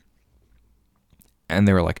girlfriend. And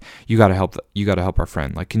they were like, you got to help our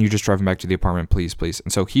friend. Can you just drive him back to the apartment, please, please?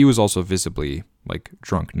 And so he was also visibly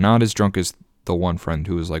drunk, not as drunk as the one friend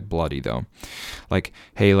who was bloody though.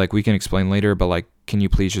 Hey, we can explain later, but can you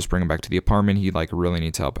please just bring him back to the apartment? He like really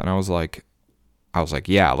needs help. And I was like,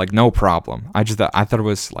 yeah, like no problem. I thought it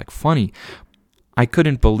was like funny. I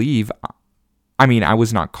couldn't believe, I mean, I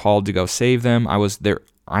was not called to go save them. I was there.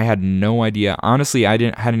 I had no idea. Honestly,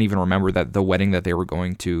 hadn't even remembered that the wedding that they were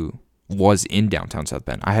going to was in downtown South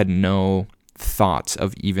Bend. I had no thoughts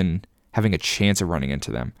of even having a chance of running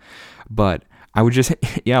into them. But I would just,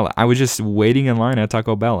 I was just waiting in line at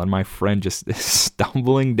Taco Bell, and my friend just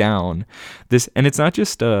stumbling down this, and it's not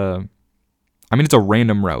just it's a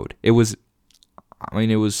random road. It was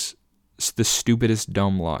the stupidest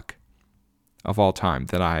dumb luck of all time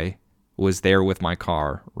that I was there with my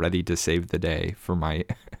car, ready to save the day for my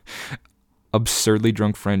absurdly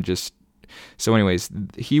drunk friend. So anyways,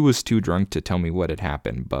 he was too drunk to tell me what had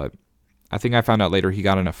happened, but I think I found out later he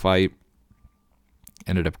got in a fight,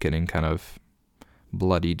 ended up getting kind of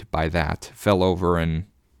bloodied by that, fell over and,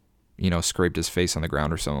 scraped his face on the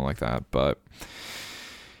ground or something like that. But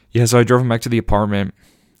yeah, so I drove him back to the apartment,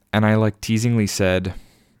 and I like teasingly said,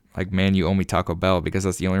 like, man, you owe me Taco Bell because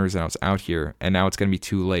that's the only reason I was out here, and now it's going to be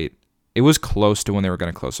too late. It was close to when they were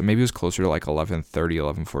going to close, so maybe it was closer to like 11:30,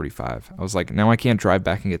 11:45. I was like, now I can't drive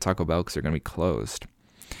back and get Taco Bell because they're going to be closed.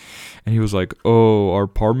 And he was like, oh, our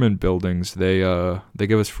apartment buildings, they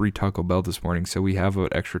give us free Taco Bell this morning, so we have an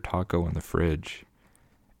extra taco in the fridge.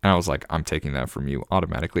 And I was like, I'm taking that from you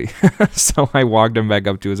automatically. So I walked him back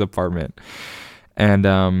up to his apartment,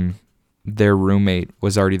 and their roommate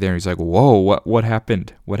was already there. He's like, whoa, what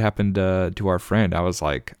happened? What happened to our friend? I was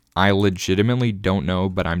like, I legitimately don't know,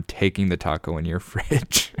 but I'm taking the taco in your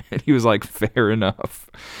fridge. And he was like, fair enough.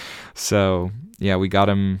 So yeah, we got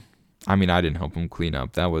him. I mean, I didn't help him clean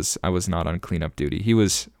up. I was not on cleanup duty. He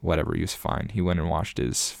was whatever. He was fine. He went and washed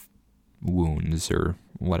his wounds or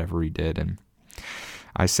whatever he did, and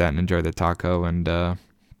I sat and enjoyed the taco, and then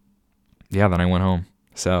I went home.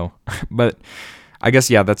 So, but I guess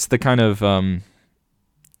that's the kind of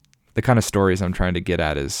stories I'm trying to get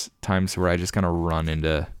at, is times where I just kind of run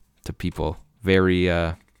into people very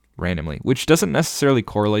randomly, which doesn't necessarily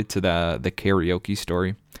correlate to the karaoke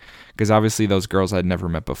story, because obviously those girls I'd never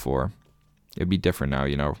met before. It'd be different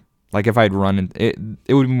now, Like if I'd run it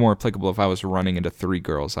would be more applicable if I was running into 3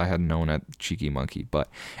 girls I had known at Cheeky Monkey. But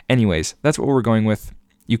anyways, that's what we're going with.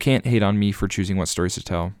 You can't hate on me for choosing what stories to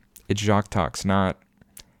tell. It's Jacques Talks, not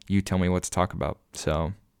you tell me what to talk about.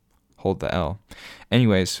 So hold the L.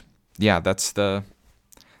 Anyways, that's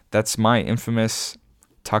my infamous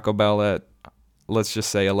Taco Bell at, let's just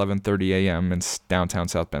say, 11:30 a.m. in downtown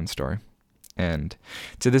South Bend story. And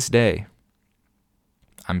to this day,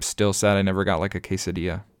 I'm still sad I never got like a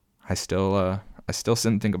quesadilla. I still sit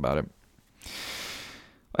and think about it.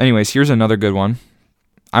 Anyways, here's another good one.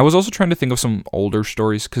 I was also trying to think of some older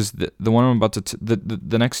stories, because the one I'm about to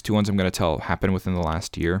the next 2 ones I'm going to tell happened within the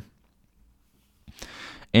last year.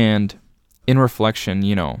 And in reflection,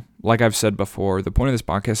 like I've said before, the point of this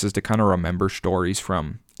podcast is to kind of remember stories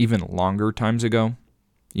from even longer times ago,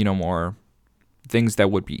 more things that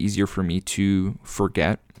would be easier for me to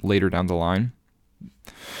forget later down the line.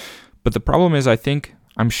 But the problem is,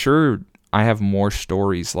 I'm sure I have more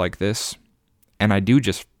stories like this, and I do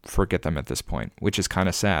just forget them at this point, which is kind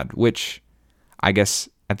of sad, which I guess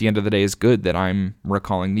at the end of the day is good that I'm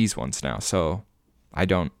recalling these ones now. So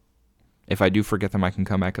if I do forget them, I can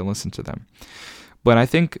come back and listen to them. But I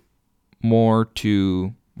think more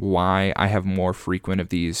to why I have more frequent of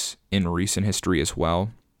these in recent history as well,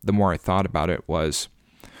 the more I thought about it, was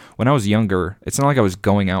when I was younger, it's not like I was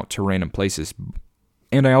going out to random places,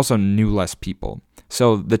 and I also knew less people.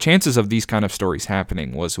 So the chances of these kind of stories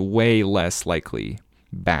happening was way less likely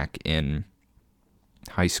back in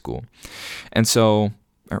high school. And so,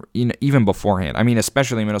 even beforehand,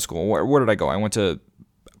 especially in middle school, where did I go? I went to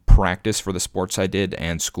practice for the sports I did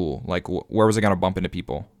and school. Like, where was I going to bump into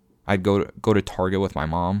people? I'd go to Target with my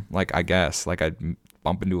mom. Like, I guess, like I'd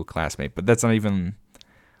bump into a classmate, but that's not even,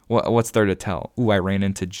 what's there to tell? Ooh, I ran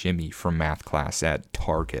into Jimmy from math class at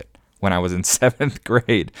Target when I was in 7th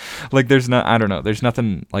grade. Like, there's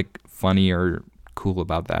nothing like funny or cool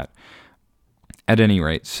about that. At any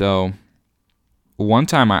rate, so one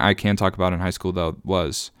time I can talk about in high school, though,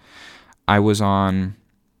 was I was on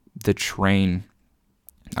the train.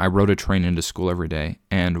 I rode a train into school every day,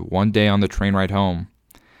 and one day on the train ride home,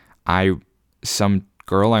 some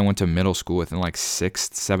girl I went to middle school with in like 6th,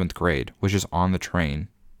 7th grade was just on the train.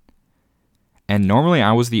 And normally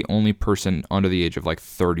I was the only person under the age of like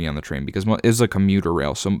 30 on the train, because it was a commuter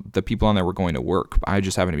rail, so the people on there were going to work. I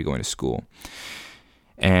just happened to be going to school.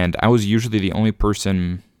 And I was usually the only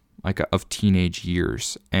person like of teenage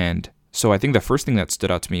years. And so I think the first thing that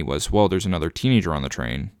stood out to me was, well, there's another teenager on the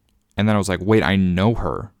train. And then I was like, wait, I know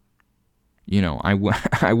her. I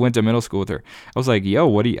went to middle school with her. I was like,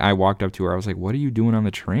 yo, I walked up to her. I was like, what are you doing on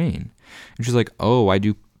the train? And she's like, oh, I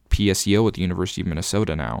do PSEO at the University of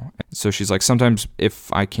Minnesota now. So she's like, sometimes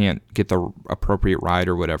if I can't get the appropriate ride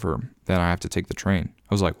or whatever, then I have to take the train.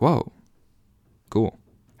 I was like, whoa, cool.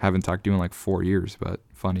 Haven't talked to you in like 4 years, but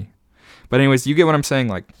funny. But anyways, you get what I'm saying.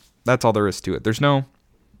 Like, that's all there is to it. There's no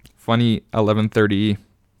funny 11:30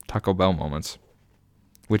 Taco Bell moments,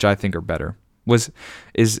 which I think are better.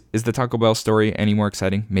 Is the Taco Bell story any more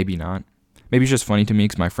exciting? Maybe not. Maybe it's just funny to me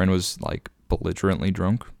because my friend was like belligerently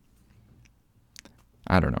drunk.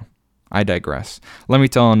 I don't know. I digress. Let me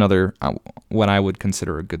tell another what I would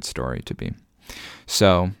consider a good story to be.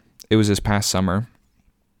 So it was this past summer,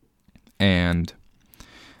 and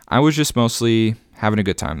I was just mostly having a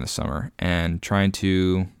good time this summer and trying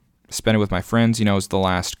to spend it with my friends. It was the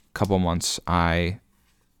last couple months I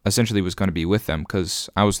essentially was going to be with them because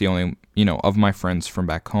I was the only, of my friends from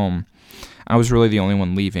back home, I was really the only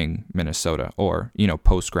one leaving Minnesota or,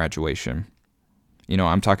 post-graduation.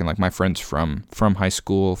 I'm talking like my friends from high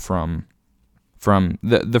school, from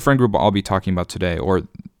the friend group I'll be talking about today, or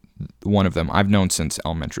one of them I've known since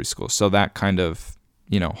elementary school. So that kind of,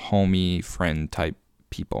 homie friend type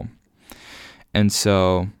people. And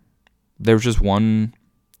so there was just one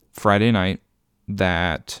Friday night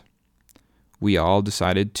that we all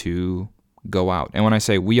decided to go out. And when I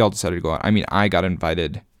say we all decided to go out, I mean I got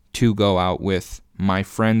invited to go out with my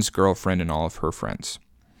friend's girlfriend and all of her friends.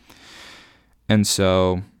 And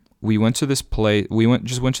so we went to this place. We went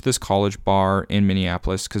to this college bar in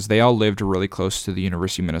Minneapolis because they all lived really close to the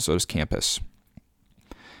University of Minnesota's campus.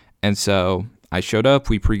 And so I showed up.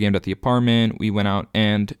 We pre-gamed at the apartment. We went out,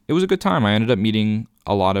 and it was a good time. I ended up meeting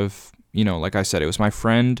a lot of, like I said, it was my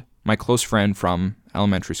close friend from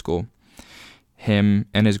elementary school, him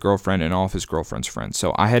and his girlfriend and all of his girlfriend's friends.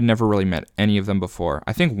 So I had never really met any of them before.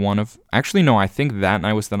 I think I think that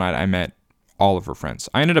night was the night I met all of her friends.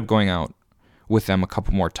 I ended up going out with them a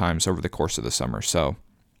couple more times over the course of the summer. So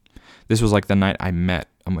this was like the night I met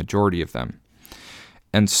a majority of them.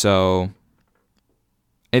 And so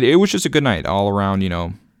it was just a good night all around,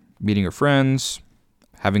 meeting her friends,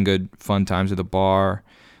 having good fun times at the bar.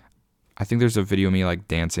 I think there's a video of me like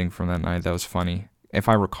dancing from that night that was funny. If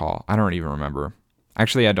I recall, I don't even remember.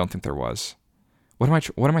 Actually, I don't think there was. What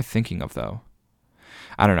am I thinking of though?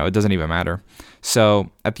 I don't know. It doesn't even matter. So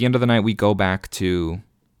at the end of the night, we go back to,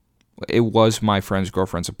 it was my friend's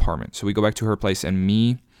girlfriend's apartment. So we go back to her place, and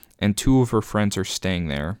me and two of her friends are staying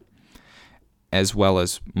there, as well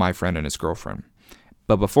as my friend and his girlfriend.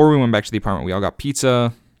 But before we went back to the apartment, we all got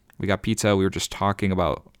pizza. We were just talking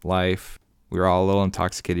about life. We were all a little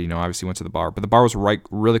intoxicated, obviously went to the bar. But the bar was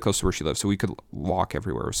really close to where she lived, so we could walk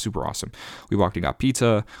everywhere. It was super awesome. We walked and got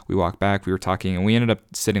pizza. We walked back. We were talking, and we ended up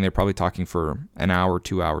sitting there probably talking for an hour,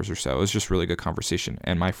 2 hours or so. It was just really good conversation.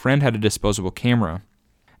 And my friend had a disposable camera,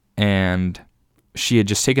 and she had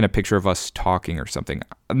just taken a picture of us talking or something.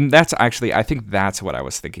 I think that's what I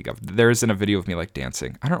was thinking of. There isn't a video of me like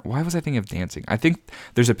dancing. Why was I thinking of dancing? I think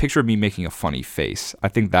there's a picture of me making a funny face. I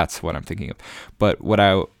think that's what I'm thinking of. But what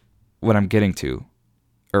I'm getting to,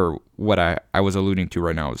 or what I was alluding to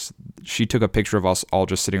right now, is she took a picture of us all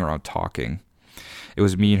just sitting around talking. It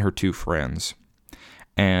was me and her two friends.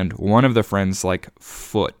 And one of the friends'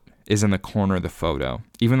 foot is in the corner of the photo.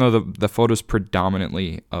 Even though the photo's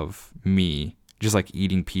predominantly of me just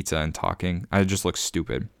eating pizza and talking, I just look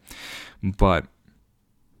stupid. But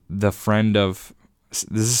the friend of,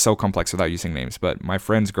 this is so complex without using names, but my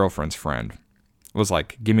friend's girlfriend's friend was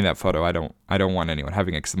like, give me that photo. I don't want anyone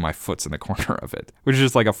having it because my foot's in the corner of it, which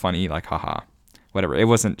is just a funny, haha, whatever.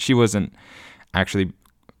 She wasn't actually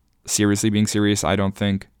seriously being serious, I don't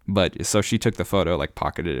think. But so she took the photo,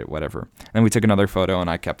 pocketed it, whatever. And we took another photo, and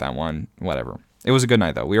I kept that one, whatever. It was a good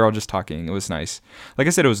night though. We were all just talking. It was nice. Like I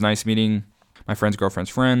said, it was nice meeting my friend's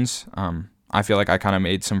girlfriend's friends. I feel like I kind of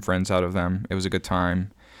made some friends out of them. It was a good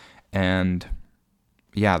time. And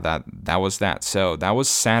yeah, that was that. So that was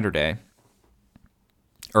Saturday.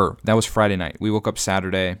 That was Friday night. We woke up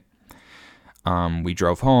Saturday. We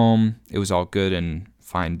drove home. It was all good and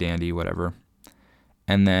fine, dandy, whatever.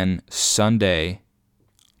 And then Sunday,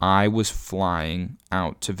 I was flying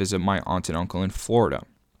out to visit my aunt and uncle in Florida.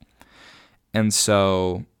 And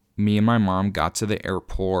so me and my mom got to the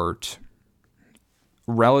airport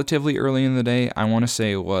relatively early in the day. I want to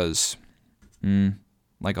say it was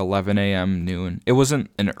 11 a.m., noon. It wasn't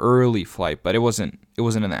an early flight, but it wasn't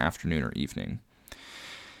in the afternoon or evening.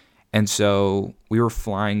 And so we were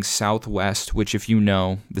flying Southwest, which, if you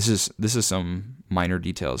know, this is some minor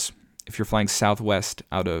details. If you're flying Southwest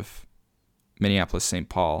out of Minneapolis, St.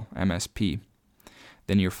 Paul, MSP,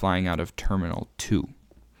 then you're flying out of Terminal 2.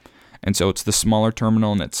 And so it's the smaller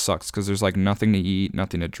terminal, and it sucks because there's like nothing to eat,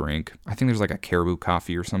 nothing to drink. I think there's like a Caribou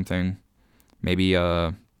Coffee or something. Maybe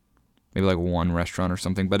like one restaurant or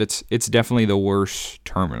something, but it's definitely the worst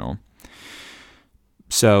terminal.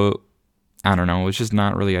 So I don't know, it's just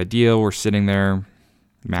not really ideal. We're sitting there,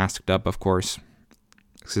 masked up, of course.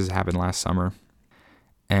 This happened last summer.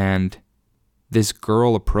 And this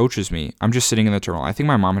girl approaches me. I'm just sitting in the terminal. I think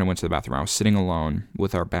my mom had went to the bathroom. I was sitting alone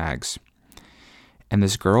with our bags. And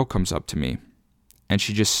this girl comes up to me, and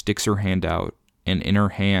she just sticks her hand out. And in her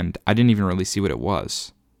hand, I didn't even really see what it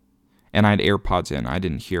was. And I had AirPods in. I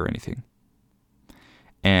didn't hear anything.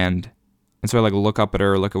 And so I like look up at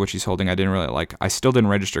her, look at what she's holding. I still didn't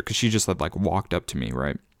register because she just like walked up to me,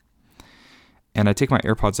 right? And I take my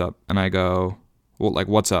AirPods up and I go, well, like,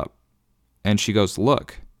 what's up? And she goes,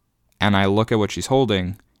 look. And I look at what she's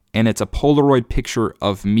holding, and it's a Polaroid picture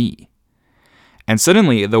of me. And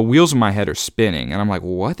suddenly the wheels in my head are spinning, and I'm like,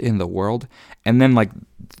 what in the world? And then like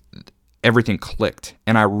everything clicked,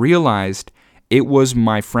 and I realized it was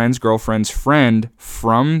my friend's girlfriend's friend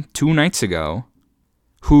from 2 nights ago,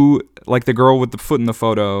 who, like the girl with the foot in the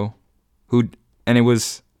photo, and it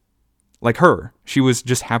was like her. She was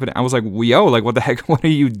just happening. I was like, yo, like, what the heck? What are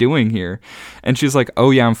you doing here? And she's like,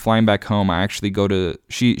 oh yeah, I'm flying back home. I actually go to,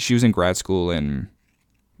 she was in grad school in,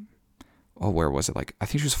 where was it? Like, I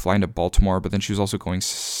think she was flying to Baltimore, but then she was also going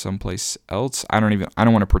someplace else. I don't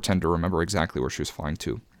want to pretend to remember exactly where she was flying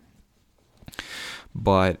to.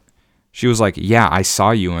 But she was like, yeah, I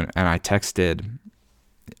saw you. And I texted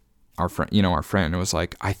our friend, it was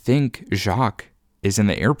like, I think Jacques is in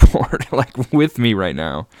the airport, like with me right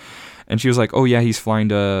now. And she was like, oh yeah, he's flying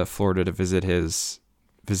to Florida to visit his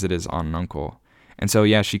aunt and uncle. And so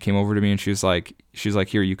yeah, she came over to me and she was like,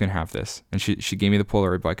 here, you can have this. And she gave me the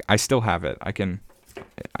Polaroid, but like, I still have it.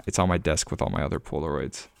 It's on my desk with all my other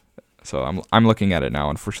Polaroids. So I'm looking at it now.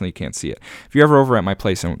 Unfortunately, you can't see it. If you're ever over at my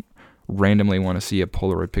place and randomly want to see a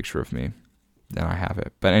Polaroid picture of me, then I have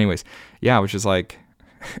it. But anyways, yeah, I was just like,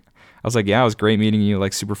 I was like, yeah, it was great meeting you.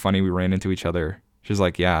 Like, super funny. We ran into each other. She was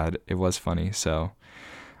like, yeah, it was funny. So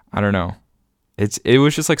I don't know. It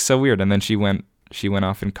was just like so weird. And then she went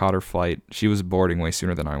off and caught her flight. She was boarding way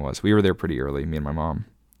sooner than I was. We were there pretty early, me and my mom.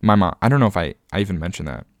 I don't know if I even mentioned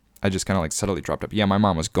that. I just kind of like subtly dropped up. Yeah, my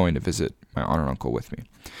mom was going to visit my aunt and uncle with me.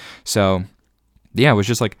 So yeah, it was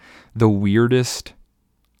just like the weirdest.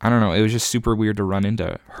 I don't know. It was just super weird to run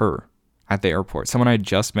into her at the airport. Someone I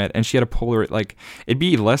just met, and she had a Polaroid. Like, it'd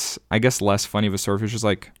be less funny of a story if it was just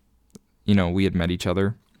like, we had met each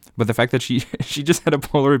other. But the fact that she just had a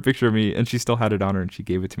Polaroid picture of me, and she still had it on her, and she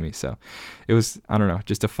gave it to me. So it was, I don't know,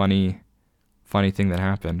 just a funny thing that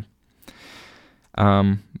happened.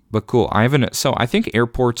 But cool. So I think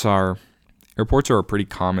airports are a pretty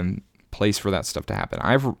common place for that stuff to happen.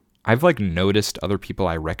 I've like noticed other people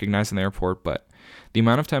I recognize in the airport, but the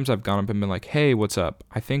amount of times I've gone up and been like, hey, what's up?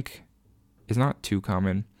 I think is not too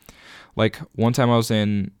common. Like, one time I was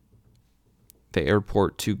in the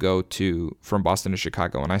airport to go from Boston to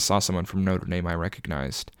Chicago, and I saw someone from Notre Dame I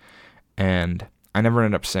recognized, and I never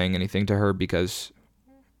ended up saying anything to her because,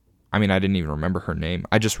 I didn't even remember her name.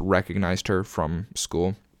 I just recognized her from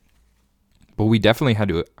school. But we definitely had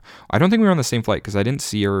to, I don't think we were on the same flight because I didn't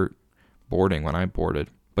see her boarding when I boarded,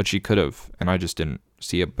 but she could have, and I just didn't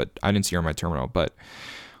see it, but I didn't see her in my terminal. But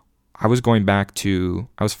I was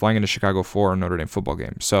flying into Chicago for a Notre Dame football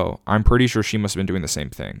game, so I'm pretty sure she must have been doing the same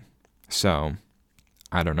thing. So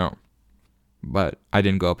I don't know, but I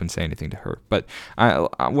didn't go up and say anything to her. But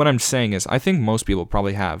what I'm saying is, I think most people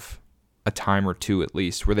probably have a time or two at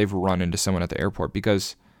least where they've run into someone at the airport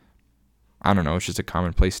because, I don't know, it's just a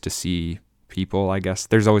common place to see people, I guess.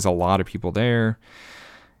 There's always a lot of people there.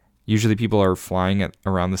 Usually people are flying at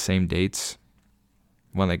around the same dates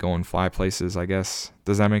when they go and fly places, I guess.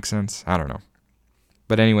 Does that make sense? I don't know.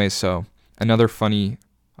 But anyway, so another funny,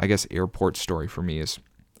 I guess, airport story for me is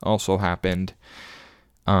also happened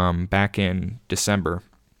back in December.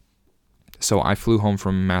 So I flew home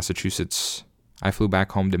from Massachusetts. I flew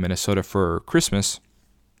back home to Minnesota for Christmas,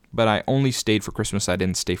 but I only stayed for Christmas. I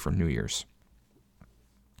didn't stay for New Year's.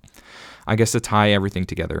 I guess to tie everything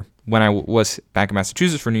together, when I was back in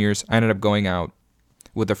Massachusetts for New Year's, I ended up going out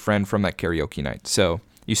with a friend from that karaoke night. So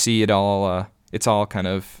you see it all, it's all kind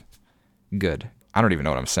of good. I don't even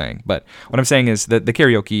know what I'm saying, but what I'm saying is that the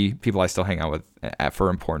karaoke people I still hang out with for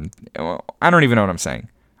important, I don't even know what I'm saying.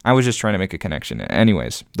 I was just trying to make a connection.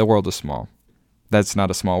 Anyways, the world is small. That's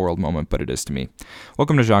not a small world moment, but it is to me.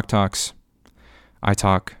 Welcome to Jacques Talks. I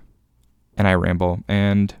talk and I ramble,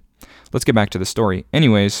 and let's get back to the story.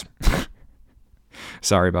 Anyways,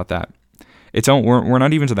 sorry about that. We're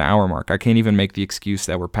not even to the hour mark. I can't even make the excuse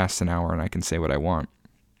that we're past an hour and I can say what I want.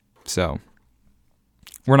 So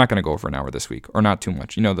we're not going to go over an hour this week, or not too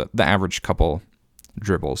much. You know, the average couple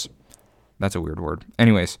dribbles. That's a weird word.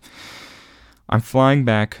 Anyways, I'm flying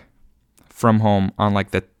back from home on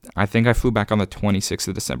I think I flew back on the 26th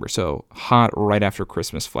of December. So hot right after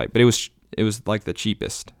Christmas flight. But it was like the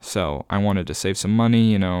cheapest. So I wanted to save some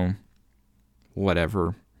money,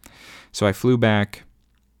 whatever. So I flew back.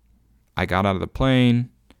 I got out of the plane.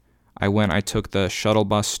 I took the shuttle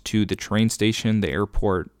bus to the train station, the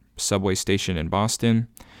airport subway station in Boston.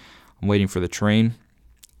 I'm waiting for the train.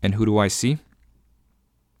 And who do I see?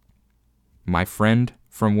 My friend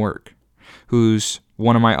from work, who's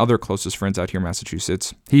one of my other closest friends out here in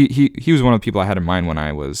Massachusetts. He was one of the people I had in mind when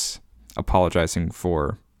I was apologizing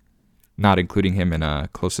for not including him in a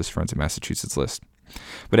closest friends in Massachusetts list.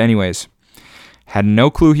 But anyways, had no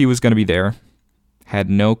clue he was going to be there. Had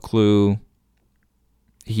no clue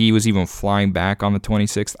he was even flying back on the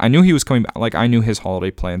 26th. I knew he was coming back. I knew his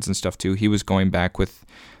holiday plans and stuff too. He was going back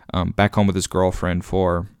back home with his girlfriend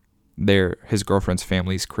for his girlfriend's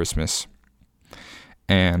family's Christmas.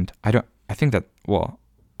 And there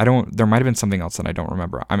might have been something else that I don't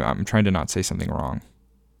remember. I'm trying to not say something wrong.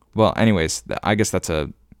 Well, anyways, I guess that's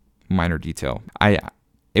a minor detail.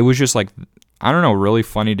 It was just really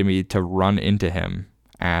funny to me to run into him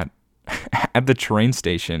at the train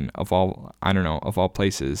station of all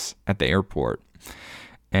places, at the airport.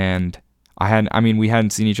 And we hadn't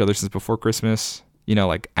seen each other since before Christmas.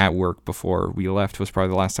 At work before we left was probably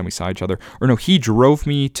the last time we saw each other. Or no, he drove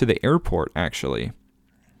me to the airport, actually.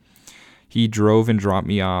 He drove and dropped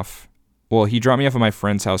me off. Well, he dropped me off at my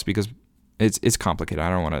friend's house because it's complicated. I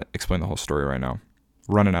don't want to explain the whole story right now.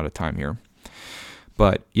 Running out of time here.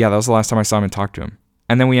 But yeah, that was the last time I saw him and talked to him.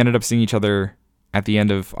 And then we ended up seeing each other at the end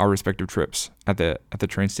of our respective trips at the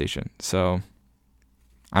train station. So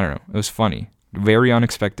I don't know. It was funny. Very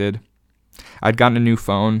unexpected. I'd gotten a new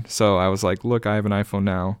phone, so I was like, look, I have an iPhone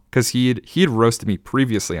now. Because he had roasted me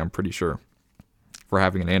previously, I'm pretty sure, for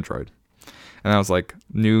having an Android. And I was like,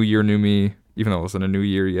 new year, new me, even though it wasn't a new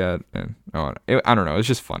year yet. And I don't know. It's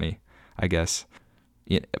just funny, I guess.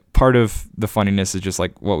 Part of the funniness is just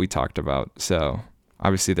what we talked about. So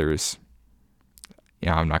obviously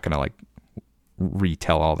I'm not going to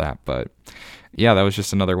retell all that. But yeah, that was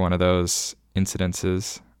just another one of those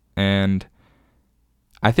incidences. And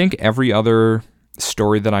I think every other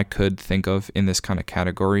story that I could think of in this kind of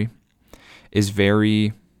category is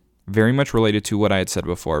very, very much related to what I had said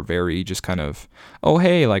before. Very just kind of, oh,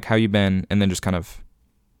 hey, how you been? And then just kind of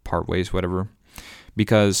part ways, whatever.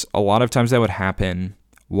 Because a lot of times that would happen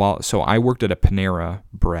so I worked at a Panera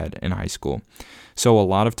Bread in high school. So a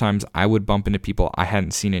lot of times I would bump into people I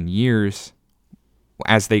hadn't seen in years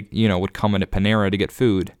as they, would come into Panera to get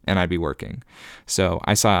food, and I'd be working. So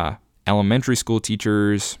I saw elementary school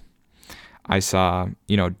teachers. I saw,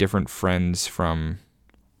 different friends from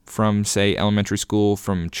say elementary school,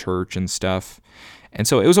 from church and stuff. And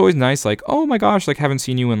so it was always nice, oh my gosh, haven't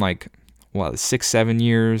seen you in 6-7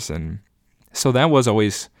 years. And so that was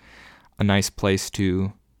always a nice place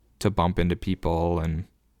to bump into people. And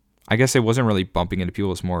I guess it wasn't really bumping into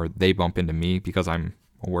people, it's more they bump into me because I'm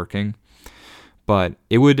working. But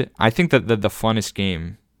I think that the funnest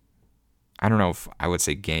game, I don't know if I would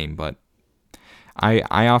say game, but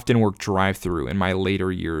I often work drive-through in my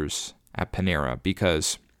later years at Panera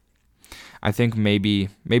because I think maybe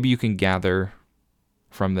you can gather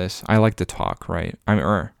from this. I like to talk, right?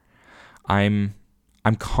 I'm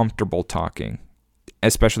comfortable talking,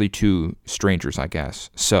 especially to strangers, I guess.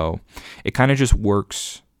 So it kind of just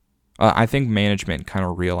works. I think management kind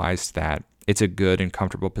of realized that it's a good and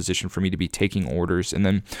comfortable position for me to be taking orders. And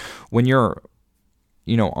then when you're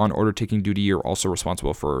on order taking duty, you're also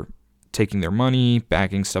responsible for taking their money,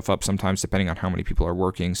 bagging stuff up sometimes, depending on how many people are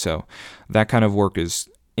working. So that kind of work is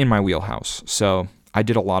in my wheelhouse. So I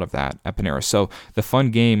did a lot of that at Panera. So the fun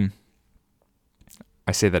game,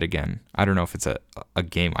 I say that again, I don't know if it's a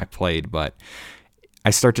game I played, but I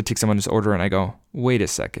start to take someone's order and I go, wait a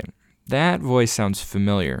second, that voice sounds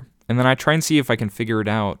familiar. And then I try and see if I can figure it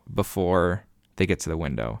out before they get to the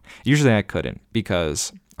window. Usually I couldn't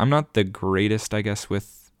because I'm not the greatest, I guess,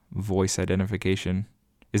 with voice identification.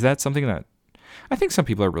 Is that something that I think some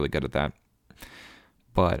people are really good at that,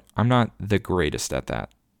 but I'm not the greatest at that.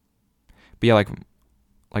 But yeah,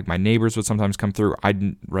 like my neighbors would sometimes come through.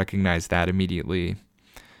 I'd recognize that immediately.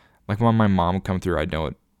 When my mom would come through, I'd know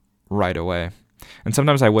it right away. And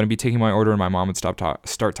sometimes I wouldn't be taking my order and my mom would start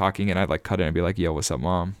talking and I'd cut in and be like, yo, what's up,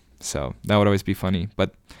 mom? So that would always be funny.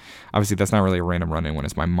 But obviously that's not really a random run-in when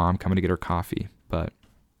it's my mom coming to get her coffee. But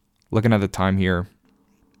looking at the time here,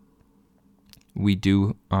 we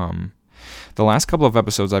do The last couple of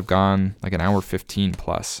episodes I've gone like an hour 15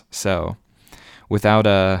 plus. So without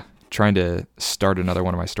trying to start another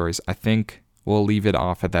one of my stories, I think we'll leave it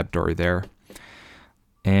off at that story there.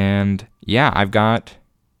 And yeah, I've got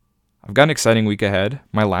an exciting week ahead.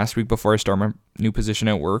 My last week before I start my new position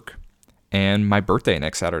at work, and my birthday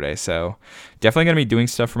next Saturday. So definitely going to be doing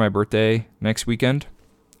stuff for my birthday next weekend.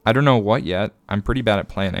 I don't know what yet. I'm pretty bad at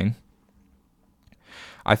planning.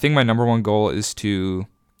 I think my number one goal is to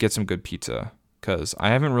get some good pizza, because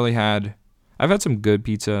I've had some good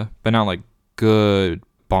pizza, but not like good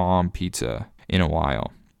bomb pizza in a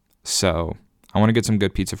while. So I want to get some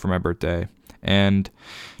good pizza for my birthday and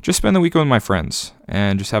just spend the weekend with my friends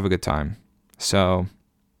and just have a good time. So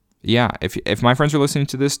yeah, if my friends are listening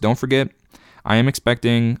to this, don't forget, I am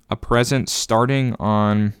expecting a present starting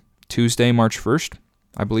on Tuesday, March 1st.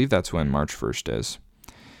 I believe that's when March 1st is.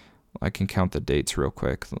 I can count the dates real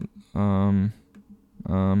quick. I'm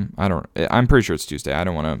pretty sure it's Tuesday. I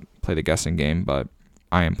don't want to play the guessing game, but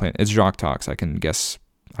I am playing. It's Jacques Talks. I can guess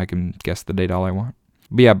the date all I want.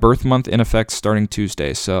 But yeah, birth month in effect starting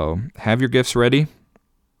Tuesday. So have your gifts ready.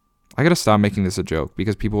 I gotta stop making this a joke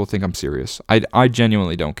because people will think I'm serious. I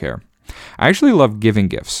genuinely don't care. I actually love giving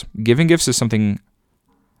gifts. Giving gifts is something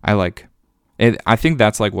I like. I think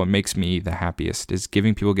that's like what makes me the happiest, is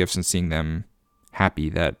giving people gifts and seeing them happy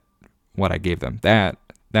that what I gave them. That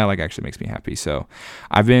like actually makes me happy. So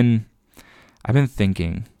I've been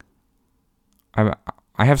thinking. I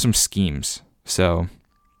have some schemes. So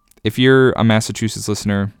if you're a Massachusetts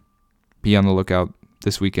listener, be on the lookout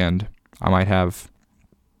this weekend. I might have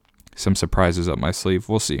some surprises up my sleeve.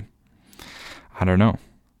 We'll see. I don't know.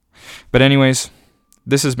 But anyways,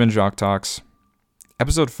 this has been Jacques Talks,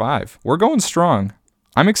 episode 5. We're going strong.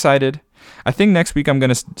 I'm excited. I think next week I'm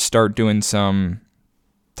going to start doing some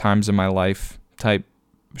times in my life type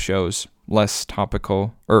shows, less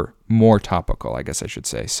topical, or more topical, I guess I should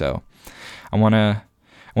say. So I want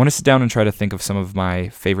to sit down and try to think of some of my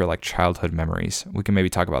favorite like childhood memories. We can maybe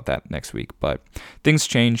talk about that next week, but things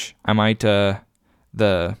change. I might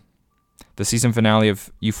the season finale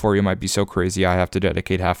of Euphoria might be so crazy I have to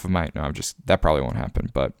dedicate half of my that probably won't happen,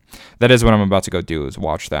 but that is what I'm about to go do, is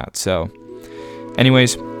watch that. So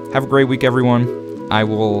anyways, have a great week, everyone. I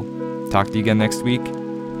will talk to you again next week.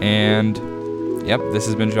 And yep, this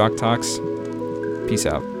has been Jacques Talks. Peace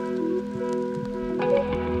out.